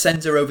kind of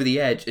sends her over the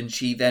edge, and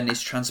she then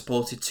is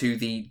transported to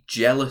the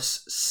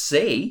Jealous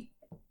Sea.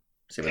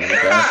 See where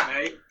that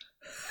goes.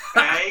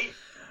 Hey.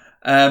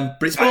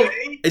 But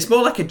it's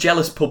more like a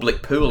jealous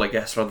public pool, I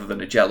guess, rather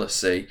than a jealous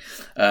sea.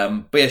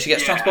 But yeah, she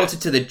gets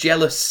transported to the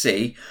Jealous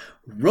Sea,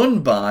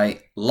 run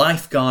by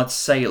Lifeguard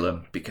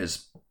Salem,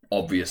 because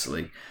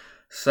obviously.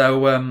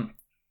 So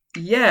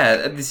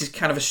yeah, this is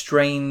kind of a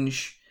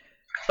strange.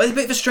 Well, it's a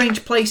bit of a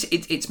strange place.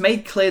 It's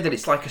made clear that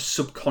it's like a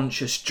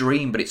subconscious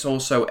dream, but it's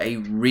also a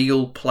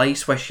real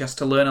place where she has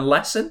to learn a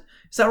lesson.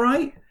 Is that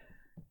right?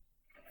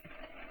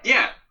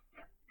 Yeah.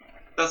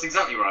 That's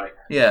exactly right.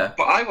 Yeah.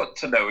 What I want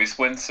to know is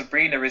when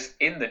Sabrina is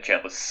in the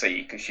Jealous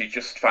Sea, because she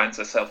just finds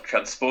herself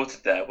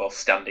transported there while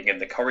standing in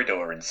the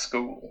corridor in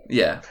school.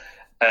 Yeah.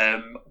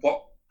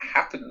 What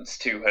happens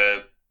to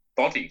her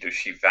body? Does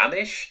she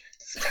vanish?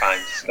 Does time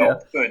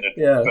stop?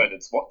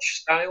 Bernard's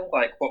watch style?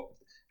 Like what?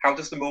 How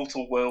does the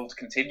mortal world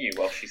continue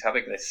while she's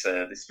having this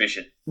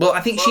vision? Well, I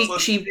think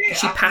she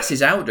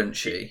passes out, doesn't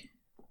she?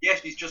 Yeah,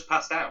 she's just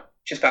passed out.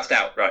 She's passed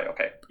out, right?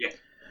 Okay. Yeah.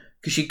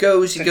 Because she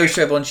goes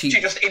to everyone. She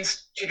just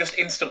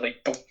instantly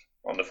boom,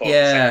 on the floor.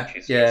 Yeah.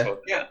 Okay.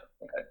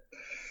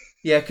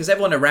 Yeah, because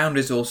everyone around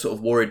is all sort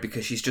of worried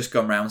because she's just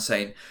gone around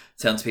telling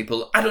to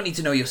people, I don't need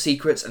to know your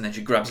secrets. And then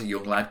she grabs a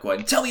young lad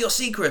going, tell me your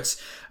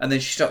secrets. And then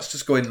she starts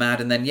just going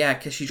mad. And then, yeah,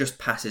 because she just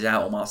passes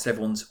out whilst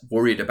everyone's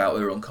worried about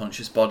her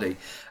unconscious body.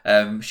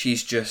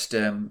 She's just,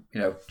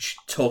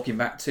 talking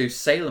back to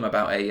Salem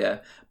about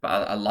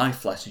a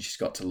life lesson she's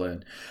got to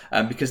learn.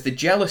 Because the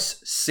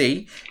Jealous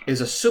Sea is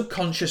a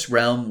subconscious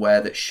realm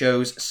that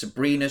shows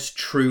Sabrina's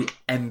true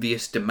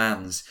envious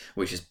demands,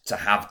 which is to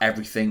have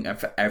everything and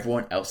for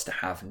everyone else to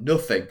have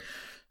nothing.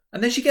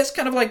 And then she gets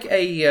kind of like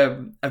a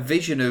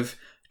vision of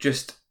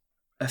just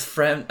a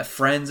friend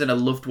and a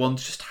loved one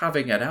just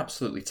having an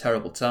absolutely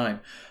terrible time.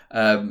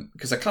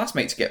 Because her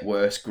classmates get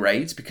worse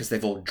grades because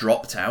they've all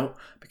dropped out,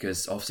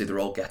 because obviously they're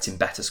all getting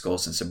better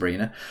scores than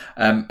Sabrina.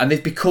 And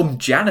they've become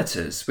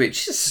janitors,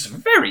 which is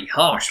very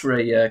harsh for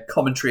a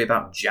commentary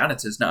about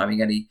janitors not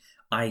having any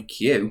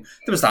IQ.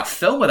 There was that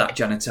film where that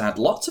janitor had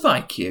lots of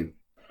IQ.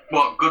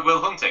 What, Good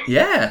Will Hunting?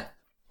 Yeah.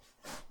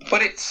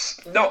 But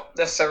it's not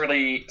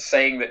necessarily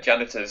saying that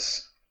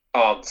janitors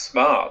aren't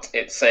smart.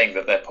 It's saying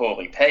that they're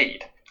poorly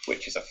paid,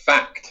 which is a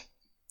fact.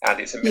 And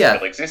it's a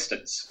miserable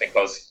existence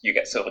because you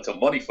get so little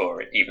money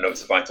for it, even though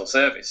it's a vital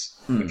service,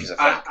 which is a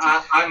fact.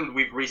 And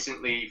we've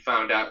recently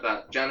found out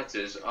that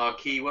janitors are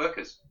key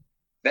workers.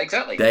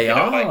 Exactly. They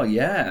are,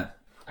 yeah.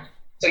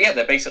 So yeah,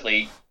 they're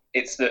basically,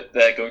 it's that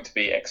they're going to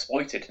be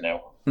exploited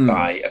now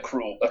by a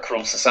cruel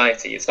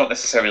society. It's not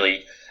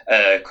necessarily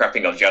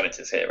crapping on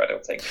janitors here, I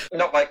don't think.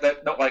 Not like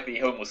the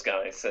homeless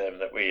guys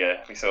that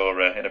we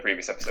saw in a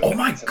previous episode. Oh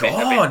my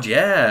god,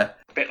 yeah.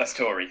 A bit less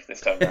Tory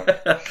this time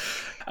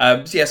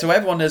around. So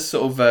everyone has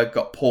sort of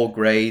got poor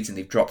grades and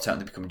they've dropped out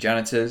and they've become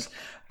janitors.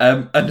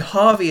 And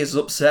Harvey is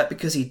upset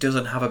because he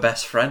doesn't have a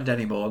best friend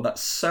anymore, and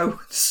that's so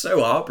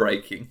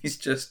heartbreaking. He's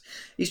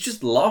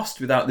just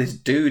lost without this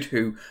dude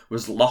who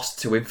was lost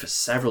to him for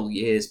several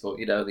years. But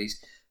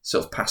these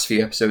sort of past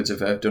few episodes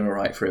have done all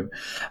right for him.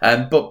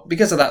 But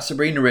because of that,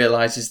 Sabrina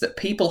realizes that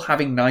people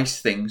having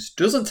nice things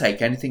doesn't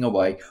take anything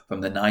away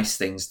from the nice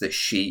things that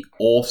she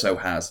also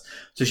has.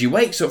 So she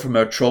wakes up from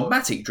her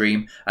traumatic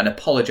dream and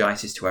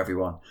apologizes to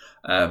everyone.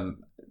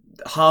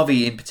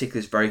 Harvey in particular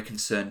is very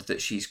concerned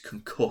that she's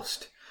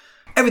concussed.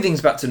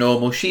 Everything's back to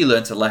normal. She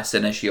learnt a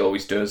lesson, as she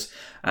always does.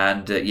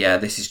 And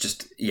this is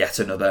just yet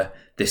another.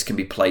 This can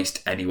be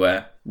placed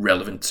anywhere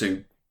relevant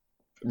to,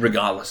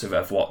 regardless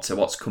of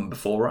what's come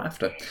before or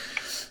after.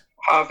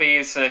 Harvey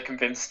is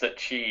convinced that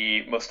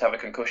she must have a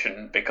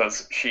concussion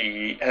because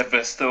her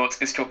first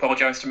thought is to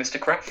apologise to Mr.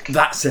 Kraft.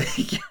 That's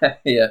it,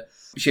 yeah.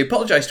 She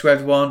apologised to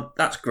everyone.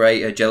 That's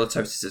great. Her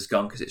gelatosis has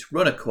gone because it's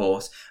run a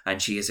course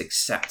and she has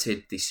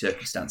accepted the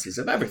circumstances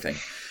of everything.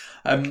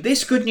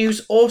 This good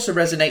news also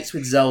resonates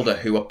with Zelda,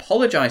 who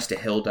apologised to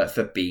Hilda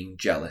for being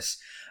jealous.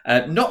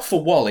 Not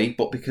for Wally,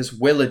 but because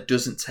Willard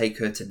doesn't take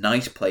her to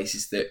nice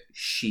places that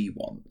she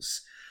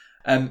wants.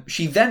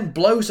 She then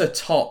blows her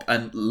top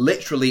and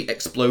literally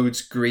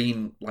explodes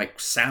green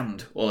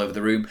sand all over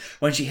the room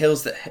when she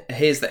hears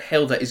that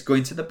Hilda is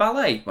going to the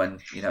ballet when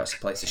it's a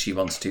place that she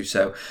wants to.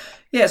 So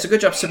yeah, it's a good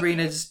job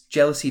Sabrina's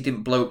jealousy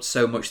didn't blow up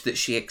so much that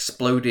she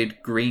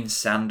exploded green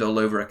sand all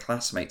over her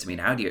classmates. I mean,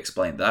 how do you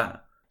explain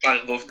that?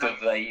 I love the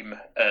lame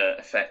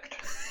effect.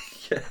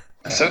 Yeah.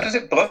 So does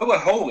it blow a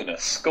hole in her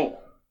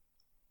skull?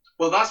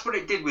 Well, that's what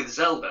it did with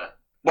Zelda.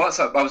 Well, that's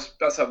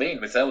what I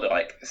mean with Zelda.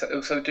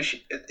 So does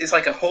she? It's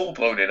like a hole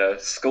blown in her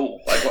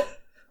skull. Like what?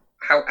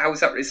 How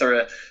is that? Is there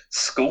a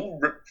skull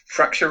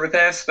fracture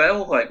repair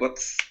spell?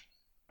 What's?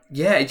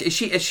 Yeah, has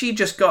she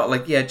just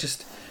got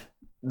just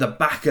the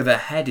back of her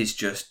head is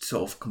just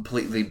sort of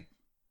completely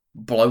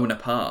blown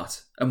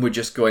apart, and we're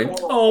just going,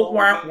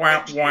 so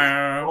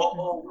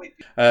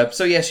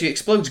yeah, she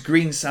explodes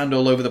green sand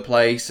all over the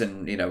place,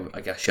 and I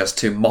guess she has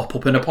to mop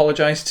up and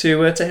apologise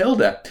to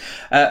Hilda.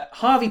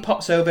 Harvey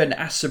pops over and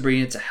asks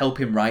Sabrina to help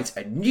him write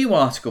a new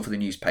article for the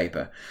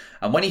newspaper,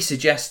 and when he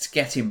suggests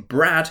getting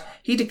Brad,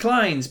 he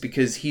declines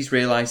because he's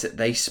realised that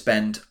they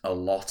spend a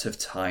lot of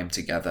time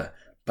together.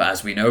 But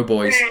as we know,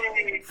 boys,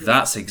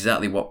 that's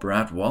exactly what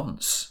Brad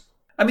wants.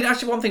 I mean,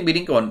 actually, one thing we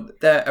didn't go on,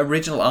 their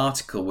original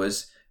article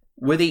was,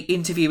 were they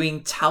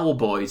interviewing towel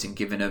boys and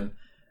giving them,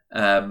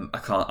 I'm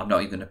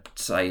not even going to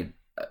say...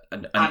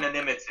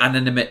 Anonymity.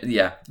 Anonymity,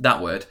 yeah,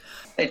 that word.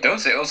 It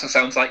does. It also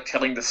sounds like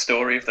telling the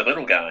story of the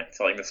little guy,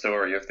 telling the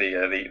story of the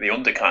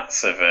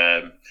underclass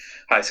of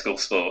high school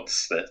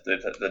sports,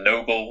 the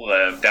noble,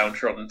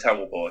 downtrodden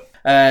towel boy.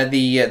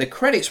 The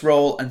credits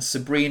roll and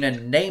Sabrina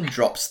name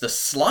drops the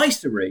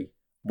Slicery.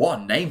 What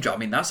a name drop. I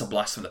mean, that's a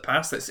blast from the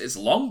past. It's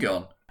long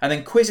gone. And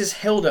then quizzes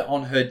Hilda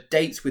on her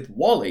dates with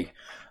Wally.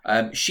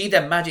 She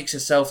then magics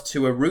herself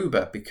to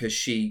Aruba because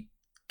she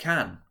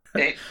can.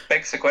 It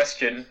begs the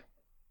question,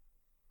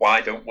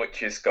 why don't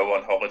witches go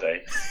on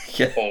holiday?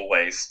 Yeah.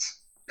 Always,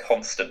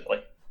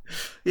 constantly.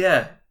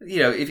 Yeah,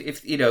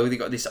 if they've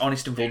got this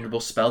honest and vulnerable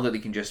spell that they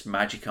can just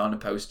magic on,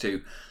 opposed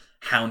to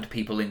hound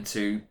people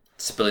into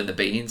spilling the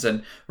beans,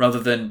 and rather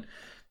than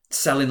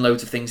selling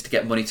loads of things to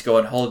get money to go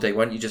on holiday,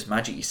 why don't you just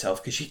magic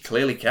yourself? Because she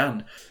clearly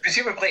can.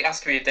 Presumably it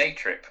has to be a day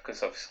trip,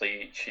 because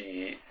obviously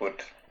she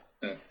would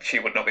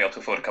not be able to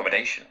afford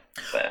accommodation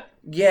there.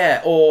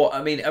 Yeah, or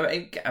I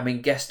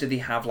mean, guess do they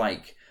have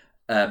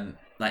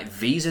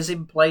visas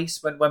in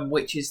place when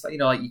witches,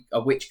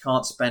 a witch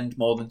can't spend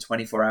more than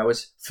 24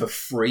 hours for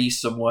free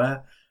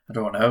somewhere? I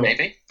don't know.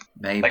 Maybe.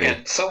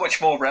 Again, so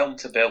much more realm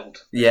to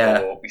build.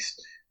 Yeah. We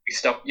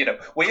stop.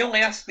 We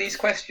only ask these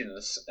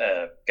questions,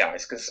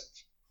 guys, because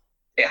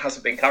it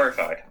hasn't been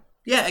clarified.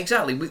 Yeah,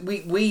 exactly.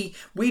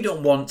 We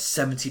don't want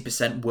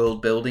 70%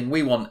 world building.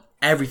 We want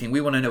everything.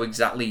 We want to know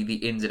exactly the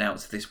ins and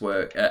outs of this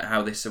work,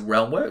 how this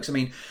realm works. I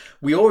mean,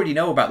 we already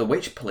know about the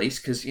witch police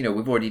because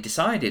we've already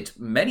decided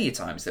many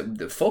times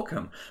that fuck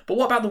them. But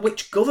what about the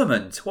witch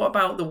government? What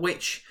about the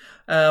witch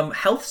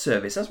health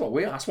service? That's what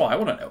I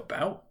want to know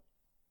about.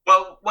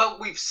 Well,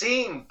 we've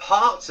seen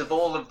parts of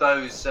all of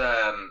those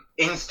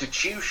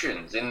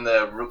institutions in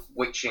the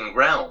witching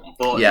realm,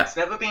 but It's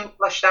never been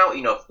fleshed out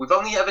enough. We've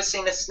only ever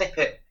seen a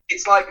snippet.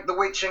 It's like the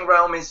witching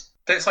realm is...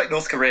 It's like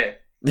North Korea.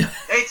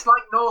 It's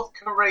like North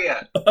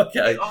Korea.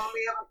 Okay. It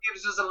only ever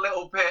gives us a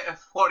little bit of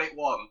what it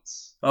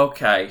wants.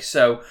 Okay,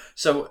 so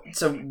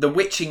the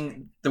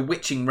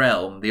witching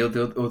realm, the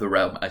other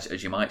realm,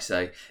 as you might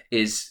say,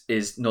 is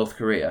North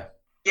Korea.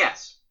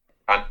 Yes.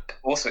 And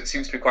also, it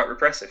seems to be quite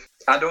repressive.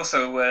 And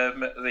also,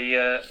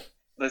 the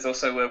There's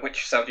also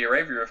Witch Saudi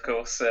Arabia, of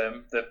course,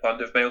 the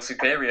band of male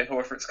superior,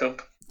 however it's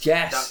called.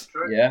 Yes. That's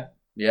true.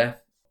 Yeah.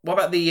 What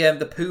about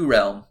the Pooh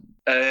realm?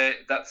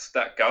 That's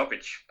that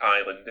garbage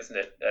island, isn't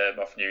it?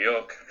 Off New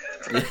York.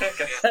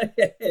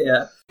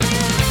 Yeah.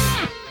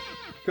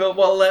 Cool.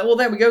 Well,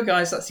 there we go,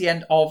 guys. That's the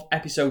end of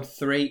episode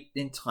 3,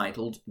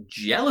 entitled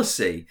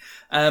Jealousy.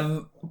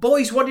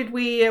 Boys, what did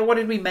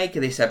we make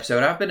of this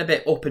episode? I've been a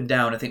bit up and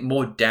down. I think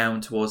more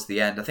down towards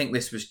the end. I think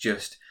this was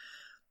just.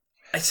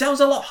 It sounds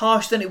a lot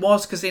harsher than it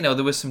was because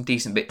there was some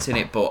decent bits in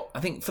it, but I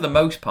think for the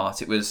most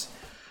part it was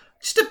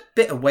just a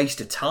bit of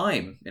waste of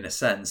time in a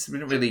sense. We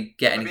didn't really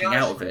get anything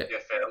out of it. Yeah,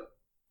 Phil,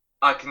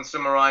 I can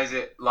summarise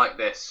it like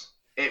this: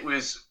 it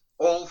was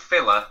all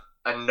filler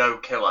and no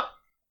killer.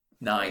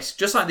 Nice,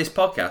 just like this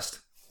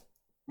podcast.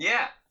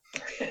 Yeah.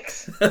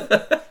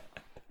 that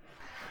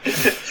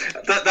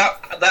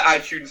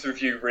iTunes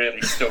review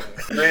really stung.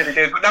 Really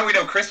did. But now we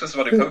know Chris was the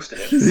one who posted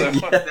it. So.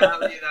 Now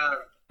you know.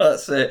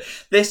 That's it.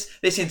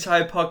 This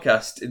entire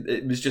podcast,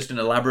 it was just an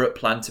elaborate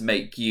plan to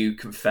make you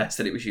confess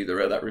that it was you that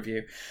wrote that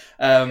review.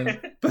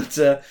 But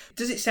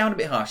does it sound a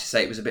bit harsh to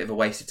say it was a bit of a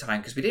waste of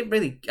time? Because we didn't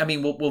really. I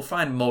mean, we'll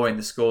find more in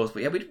the scores,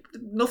 but yeah,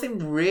 nothing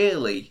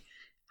really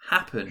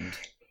happened.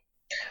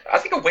 I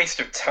think a waste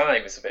of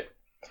time is a bit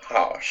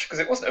harsh because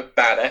it wasn't a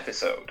bad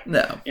episode.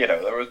 No,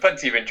 there were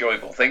plenty of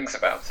enjoyable things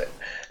about it.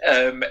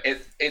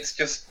 It's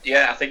just,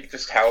 I think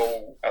just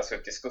how, as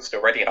we've discussed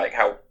already, like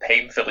how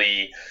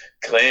painfully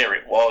clear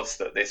it was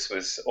that this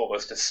was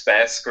almost a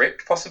spare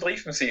script, possibly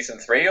from season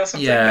 3 or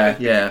something.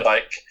 Yeah.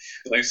 Like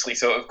loosely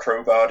sort of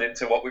crowbarred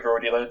into what we've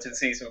already learned in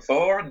season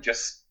 4, and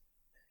just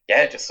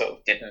sort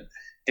of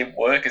didn't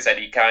work as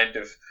any kind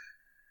of.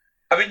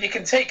 I mean, you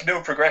can take no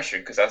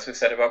progression because, as we've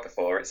said about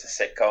before, it's a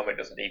sitcom. It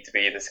doesn't need to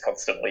be this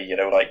constantly,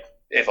 like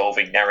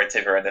evolving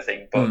narrative or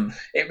anything. But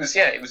it was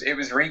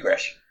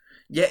regression.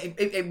 Yeah,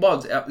 it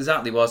was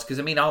exactly because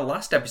I mean, our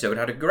last episode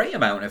had a great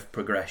amount of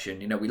progression.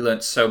 We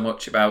learned so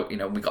much about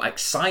we got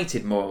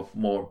excited more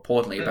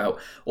importantly about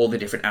all the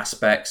different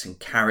aspects and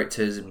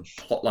characters and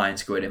plot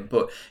lines going in.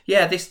 But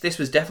yeah, this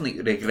was definitely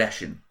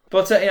regression.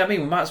 But, I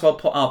mean, we might as well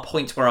put our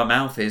point where our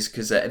mouth is,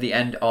 because at the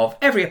end of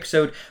every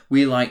episode,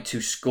 we like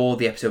to score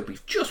the episode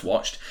we've just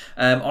watched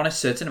on a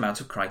certain amount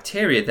of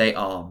criteria. They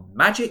are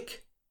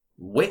magic,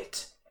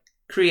 wit,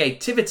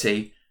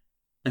 creativity,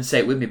 and say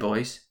it with me,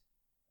 boys,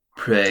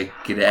 progression.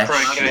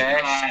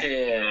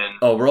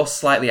 Oh, we're all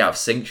slightly out of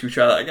sync. Should we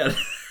try that again?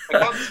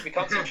 We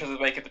can't see each other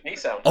making the knee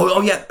sound.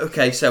 Oh, yeah.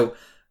 Okay, so...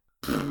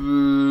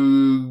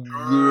 progression.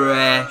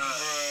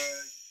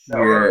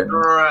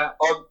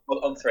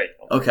 On 3.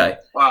 Okay.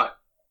 Right.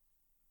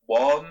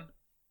 1,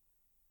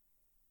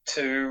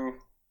 2,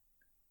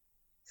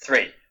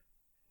 3.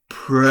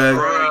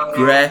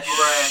 Progression.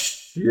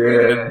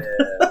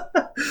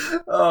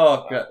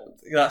 Oh god,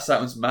 that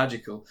sounds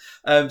magical.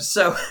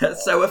 So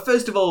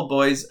first of all,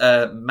 boys,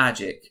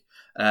 magic.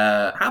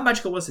 How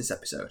magical was this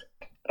episode?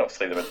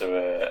 Obviously, there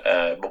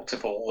were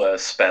multiple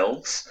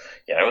spells.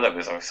 There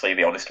was obviously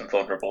the honest and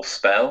vulnerable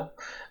spell.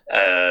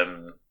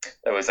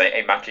 There was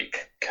a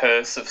magic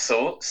curse of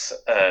sorts,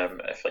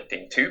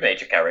 afflicting 2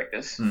 major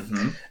characters.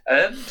 Mm-hmm.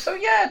 So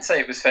yeah, I'd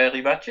say it was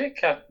fairly magic.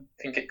 I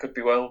think it could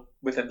be well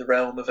within the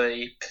realm of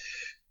a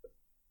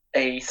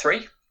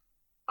 3.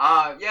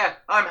 Yeah,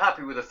 I'm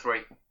happy with a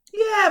 3.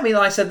 Yeah, I mean,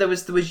 like I said, there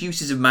was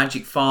uses of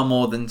magic far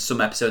more than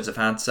some episodes have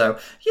had. So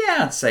yeah,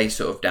 I'd say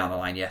sort of down the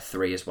line,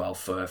 3 as well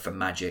for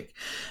magic.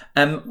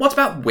 What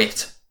about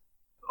wit?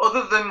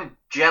 Other than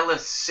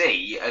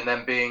jealousy and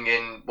then being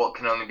in what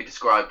can only be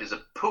described as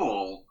a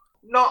pool,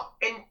 not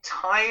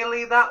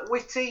entirely that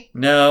witty.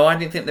 No, I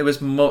didn't think there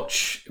was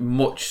much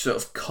sort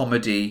of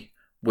comedy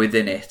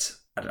within it,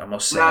 I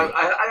must say. No,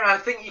 I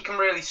think you can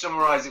really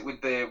summarise it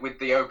with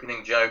the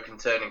opening joke and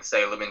turning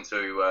Salem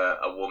into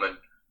a woman.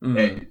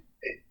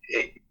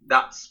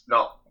 That's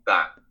not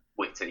that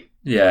witty.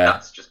 Yeah.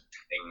 That's just a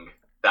thing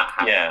that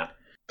happened. Yeah.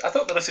 I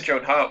thought Melissa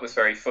Joan Hart was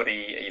very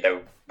funny,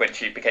 when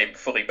she became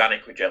fully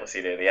manic with jealousy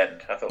near the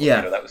end. I thought,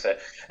 that was a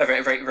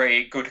very, very,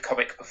 very good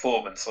comic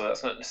performance, so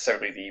that's not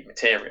necessarily the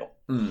material.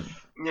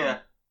 Yeah.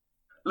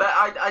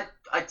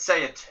 I'd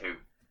say a 2.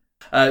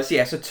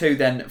 So 2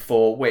 then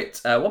for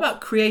wit. What about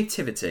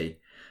creativity?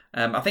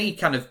 I think you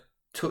kind of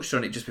touched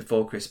on it just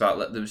before, Chris,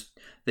 about there was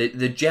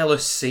the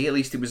jealousy, at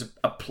least it was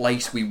a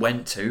place we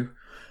went to.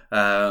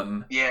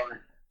 Yeah.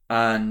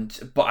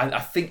 But I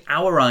think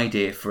our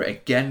idea for it,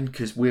 again,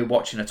 because we're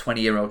watching a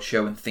 20-year-old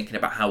show and thinking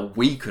about how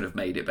we could have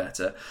made it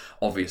better,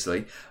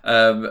 obviously.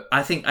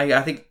 I think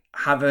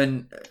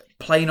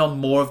playing on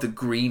more of the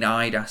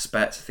green-eyed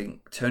aspects, I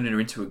think turning her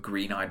into a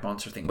green-eyed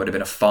monster, I think would have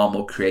been a far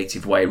more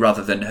creative way,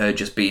 rather than her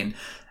just being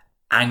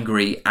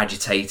angry,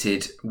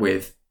 agitated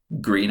with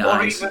green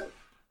eyes.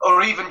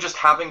 Or even just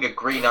having a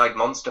green-eyed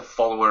monster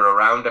follow her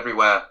around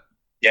everywhere.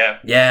 Yeah.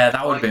 Yeah,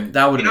 that would have been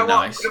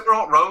nice. Could have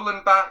brought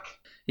Roland back.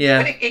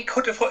 Yeah, but it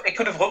could have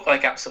looked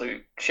like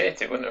absolute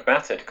shit. It wouldn't have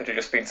mattered. It could have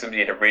just been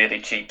somebody in a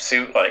really cheap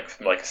suit, from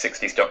a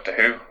 '60s Doctor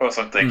Who or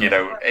something.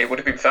 It would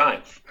have been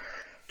fine.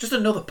 Just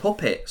another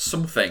puppet,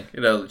 something.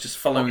 Just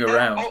following you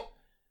around.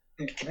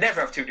 You can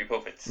never have too many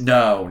puppets.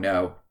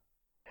 No.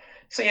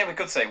 So yeah, we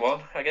could say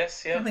one, I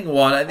guess. Yeah. I think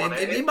one.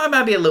 It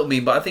might be a little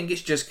mean, but I think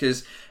it's just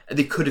because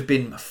they could have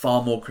been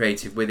far more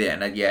creative with it.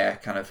 And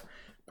I'd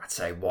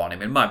say one. I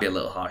mean, it might be a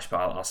little harsh,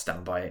 but I'll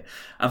stand by it.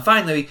 And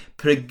finally,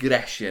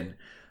 progression.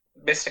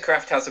 Mr.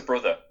 Kraft has a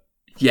brother.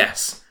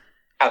 Yes.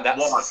 And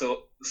that's the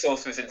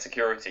source of his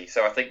insecurity.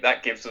 So I think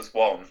that gives us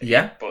one.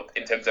 Yeah. But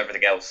in terms of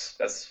everything else,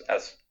 as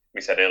we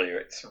said earlier,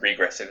 it's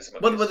regressive as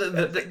much. Well,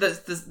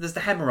 there's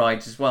the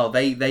hemorrhoids as well.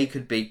 They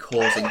could be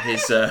causing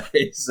his crankiness.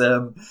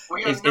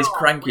 We are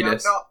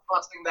not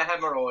classing the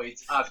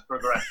hemorrhoids as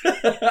progressive.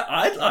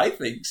 I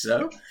think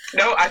so.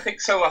 No, I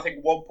think so. I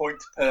think 1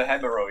 point per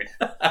hemorrhoid.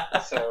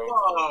 So.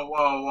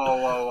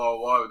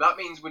 Whoa! That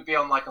means we'd be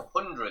on like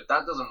 100.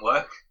 That doesn't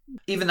work.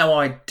 Even though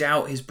I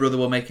doubt his brother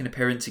will make an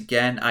appearance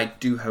again, I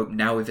do hope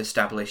now we've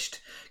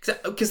established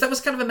because that was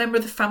kind of a member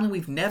of the family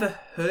we've never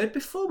heard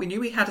before. We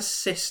knew he had a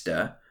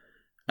sister.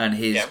 And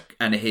his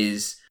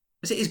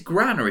was it his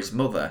gran or his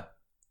mother?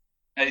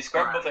 And his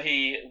grandmother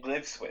he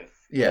lives with.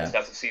 Yeah.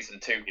 As of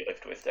season 2 he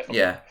lived with, definitely.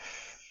 Yeah.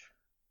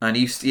 And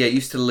he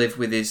used to live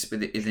with his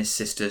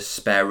sister's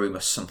spare room or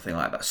something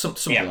like that.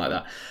 Something like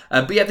that.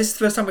 But yeah, this is the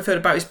first time we've heard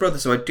about his brother,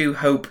 so I do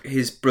hope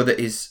his brother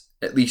is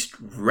at least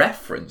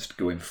referenced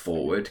going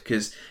forward.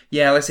 Because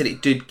like I said,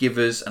 it did give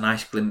us a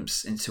nice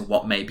glimpse into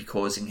what may be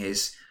causing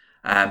his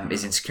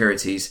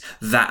insecurities,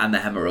 that and the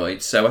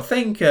hemorrhoids. So I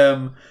think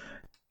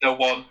No,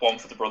 one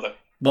for the brother.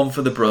 One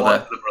for the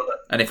brother.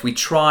 And if we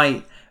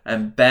try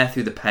and bear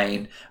through the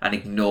pain and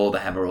ignore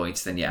the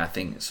hemorrhoids, then I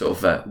think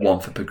sort of one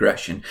for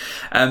progression.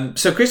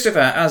 So Christopher,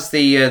 as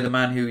the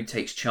man who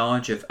takes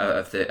charge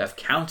of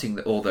counting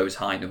all those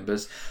high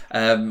numbers,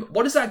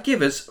 what does that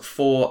give us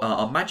for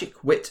our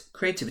magic, wit,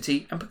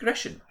 creativity, and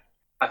progression?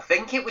 I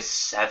think it was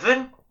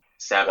 7.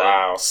 7.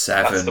 Wow,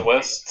 7. That's the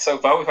worst so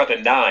far. We've had a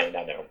 9.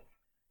 I know.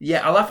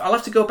 Yeah, I'll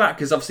have to go back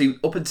because obviously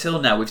up until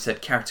now we've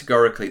said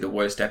categorically the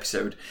worst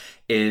episode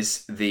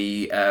is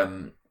the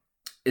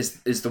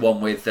is the one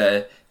with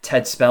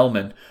Ted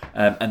Spellman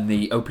and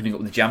the opening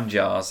up the jam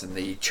jars and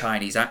the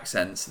Chinese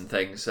accents and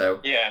things. So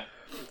yeah,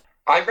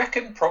 I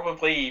reckon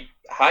probably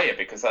higher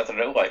because I don't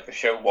know, like the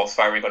show was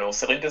firing on all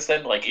cylinders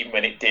then. Like even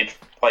when it did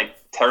like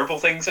terrible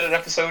things in an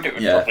episode, it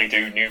would probably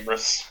do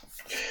numerous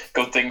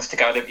good things to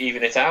kind of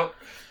even it out.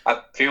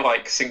 I feel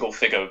like single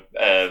figure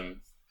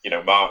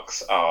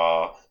marks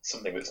are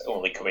something that's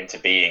only come into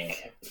being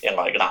in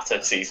like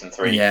latter season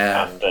 3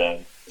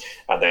 and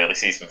early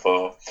season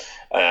 4,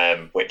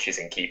 which is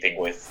in keeping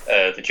with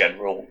the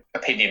general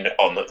opinion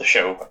on the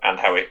show and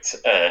how it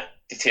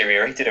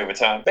deteriorated over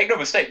time. Make no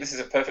mistake, this is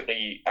a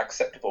perfectly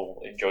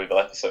acceptable, enjoyable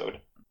episode.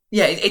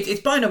 Yeah,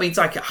 it's by no means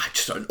like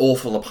just an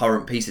awful,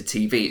 abhorrent piece of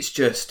TV. It's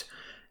just,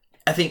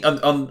 I think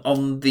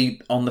on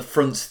the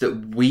fronts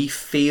that we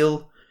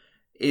feel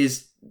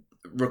is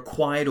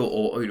required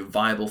or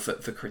viable for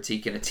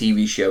critiquing a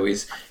TV show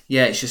is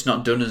it's just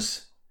not done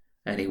as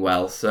any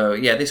well. So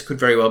this could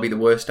very well be the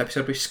worst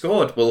episode we've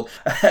scored. Well,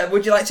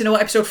 would you like to know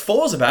what episode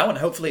 4's about? And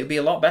hopefully it'll be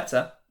a lot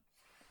better.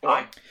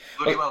 I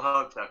bloody well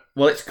hope so.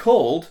 Well, it's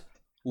called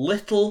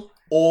Little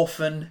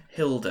Orphan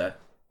Hilda.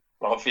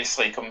 Well,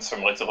 obviously it comes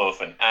from Little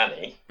Orphan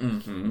Annie.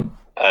 Mm-hmm.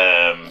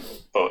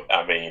 But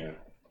I mean,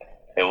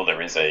 Hilda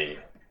is a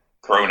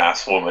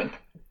grown-ass woman.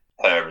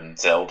 Her and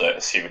Zelda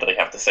assumedly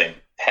have the same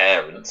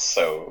parents,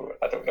 so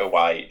I don't know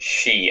why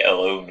she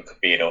alone could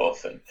be an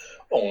orphan,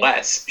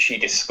 unless she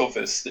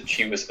discovers that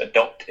she was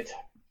adopted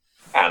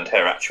and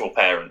her actual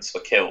parents were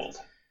killed,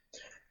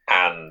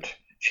 and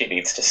she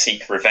needs to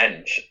seek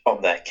revenge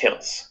on their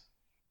killers.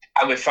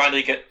 And we're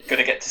finally going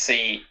to get to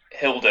see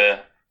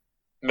Hilda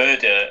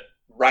murder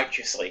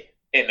righteously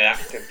in an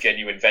act of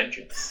genuine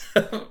vengeance.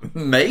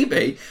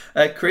 Maybe.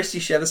 Chris,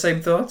 you share the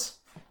same thoughts?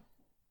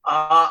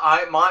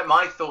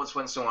 My thoughts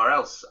went somewhere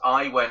else.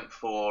 I went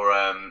for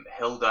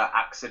Hilda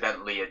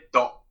accidentally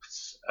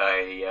adopts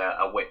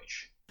a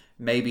witch.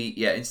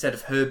 Maybe, instead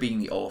of her being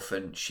the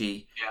orphan,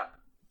 she...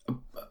 Yeah.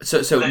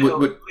 So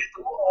little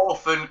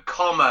orphan,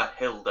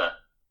 Hilda.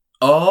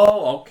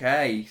 Oh,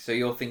 okay. So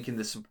you're thinking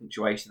there's some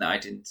punctuation that I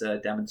didn't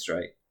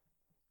demonstrate.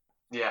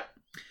 Yeah.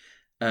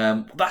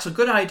 That's a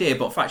good idea,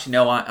 but actually,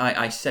 no,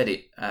 I said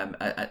it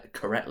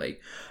correctly.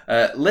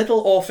 Little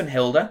Orphan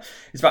Hilda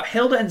is about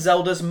Hilda and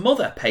Zelda's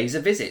mother pays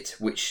a visit,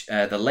 which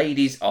the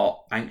ladies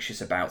are anxious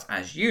about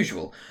as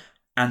usual.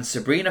 And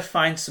Sabrina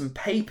finds some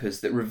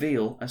papers that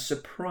reveal a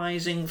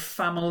surprising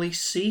family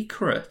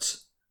secret.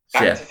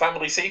 Back to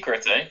family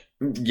secret, eh?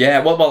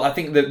 Yeah, well, I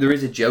think that there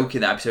is a joke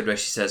in that episode where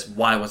she says,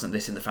 "Why wasn't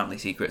this in the family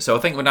secret?" So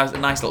I think a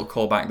nice little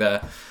callback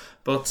there.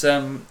 But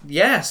so.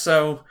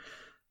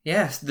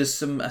 Yes,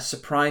 there's a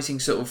surprising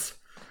sort of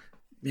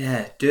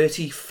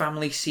dirty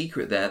family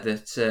secret there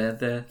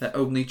that they're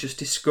only just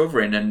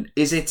discovering. And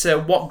is it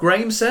what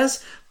Graham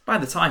says? By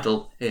the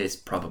title, is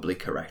probably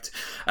correct.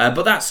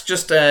 But that's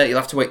just you'll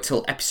have to wait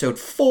till episode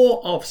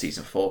 4 of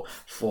season 4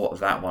 for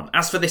that one.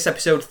 As for this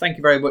episode, thank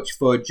you very much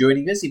for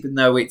joining us, even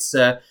though it's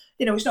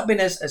it's not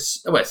been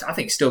as well. I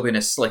think it's still been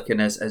as slick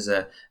and as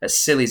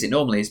silly as it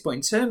normally is. But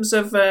in terms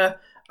of I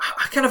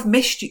kind of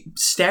missed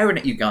staring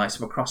at you guys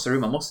from across the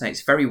room. I must say,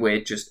 it's very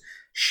weird just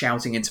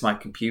shouting into my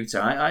computer.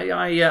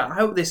 I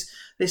hope this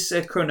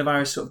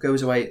coronavirus sort of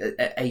goes away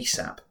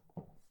ASAP.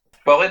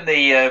 Well, in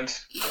the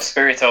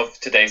spirit of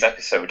today's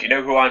episode, do you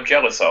know who I'm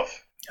jealous of?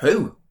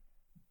 Who?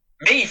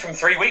 Me from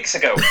 3 weeks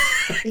ago.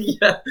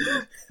 Yeah.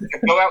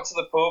 Could go out to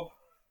the pub,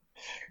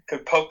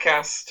 could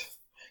podcast,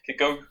 could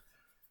go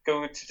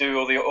to do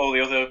all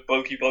the other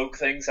blokey bloke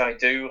things I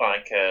do,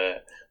 like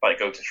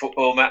go to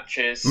football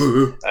matches,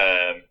 and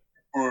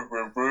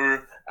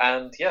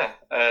yeah.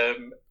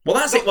 Well,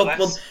 that's it.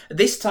 Well,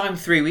 this time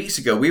 3 weeks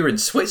ago, we were in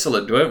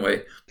Switzerland, weren't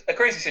we? A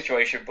crazy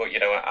situation, but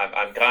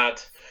I'm glad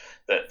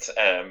that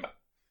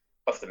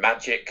of the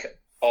magic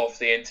of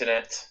the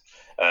internet.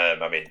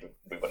 I mean,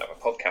 we wouldn't have a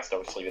podcast,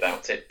 obviously,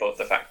 without it, but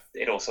the fact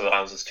it also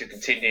allows us to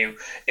continue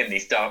in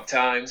these dark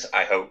times.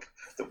 I hope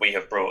that we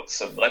have brought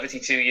some levity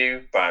to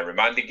you by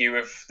reminding you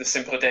of the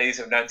simpler days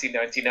of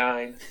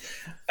 1999.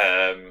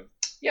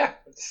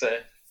 It's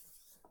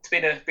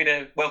been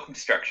a welcome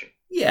distraction.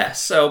 Yeah,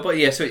 so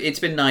it's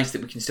been nice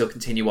that we can still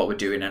continue what we're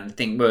doing, and I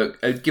think we're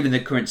given the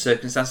current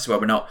circumstances where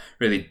we're not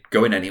really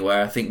going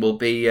anywhere. I think we'll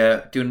be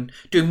doing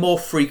more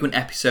frequent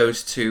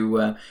episodes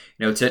to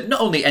to not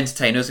only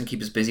entertain us and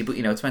keep us busy, but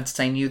to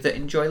entertain you that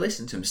enjoy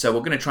listening to them. So we're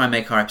going to try and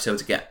make our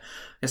episodes get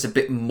a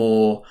bit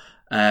more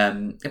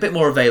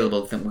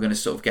available. I think we're going to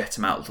sort of get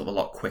them out a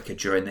lot quicker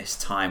during this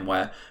time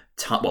where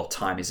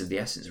time is of the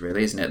essence,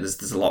 really, isn't it?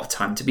 There's a lot of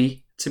time to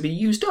be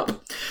used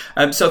up.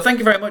 So thank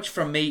you very much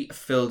from me,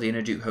 Phil Dean.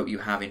 I do hope you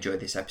have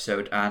enjoyed this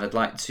episode, and I'd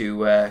like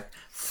to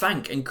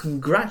thank and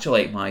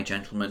congratulate my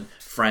gentlemen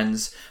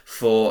friends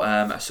for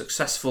a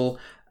successful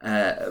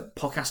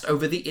podcast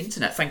over the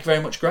internet. Thank you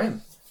very much,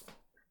 Graham.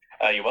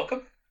 You're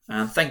welcome.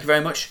 And thank you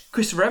very much,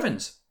 Christopher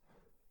Evans.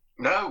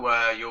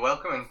 No, you're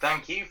welcome, and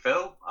thank you,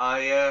 Phil.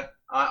 I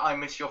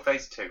miss your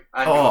face too,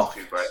 and yours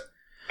too, Graham.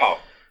 Oh.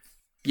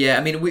 Yeah,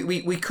 I mean,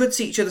 we could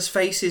see each other's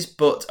faces,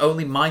 but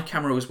only my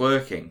camera was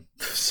working.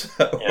 So,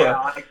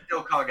 I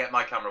still can't get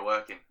my camera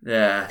working.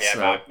 Yeah,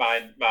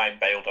 mine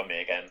bailed on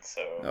me again.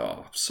 So.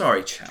 Oh,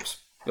 sorry,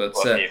 chaps. But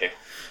what do you do?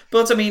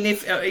 But I mean,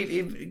 if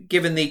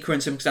given the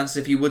current circumstances,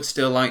 if you would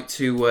still like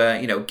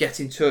to, get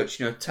in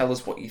touch, tell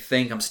us what you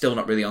think. I'm still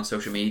not really on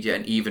social media,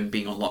 and even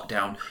being on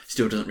lockdown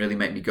still doesn't really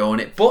make me go on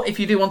it. But if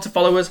you do want to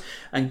follow us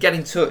and get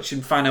in touch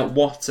and find out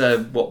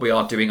what we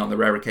are doing on the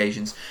rare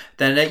occasions,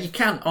 then you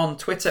can on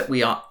Twitter.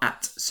 We are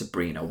at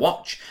Sabrina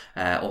Watch.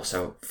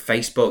 Also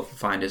Facebook,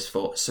 find us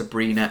for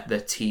Sabrina the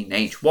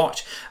Teenage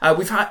Watch.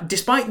 We've had,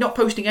 despite not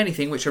posting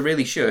anything, which I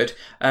really should,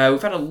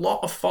 we've had a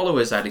lot of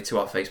followers added to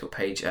our Facebook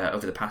page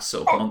over the past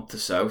sort of month or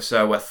so.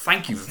 So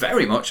thank you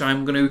very much.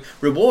 I'm going to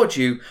reward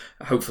you,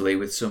 hopefully,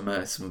 with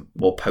some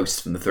more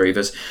posts from the three of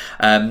us.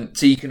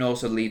 So you can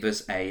also leave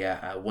us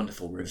a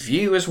wonderful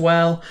review as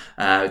well.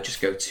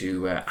 Just go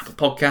to Apple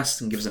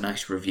Podcasts and give us a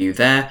nice review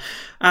there.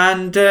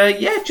 And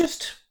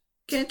just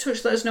get in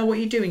touch. Let us know what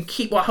you're doing.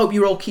 I hope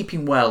you're all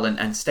keeping well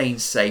and staying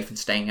safe and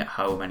staying at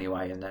home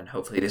anyway. And then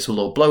hopefully this will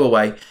all blow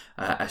away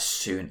as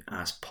soon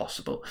as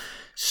possible.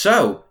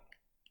 So,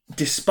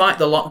 despite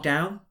the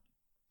lockdown,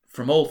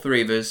 from all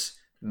three of us,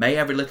 may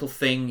every little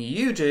thing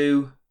you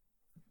do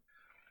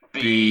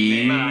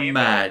be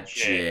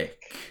magic.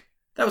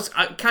 That was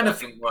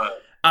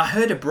I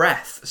heard a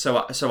breath,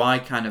 so I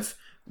kind of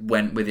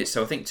went with it.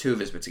 So I think two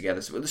of us were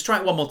together. So let's try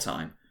it one more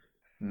time.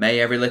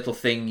 May every little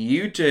thing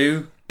you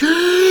do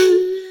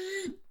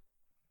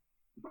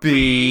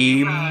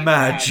be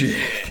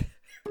magic.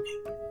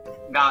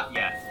 Not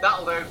yet.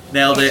 That'll do.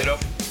 Nailed it.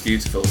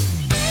 Beautiful.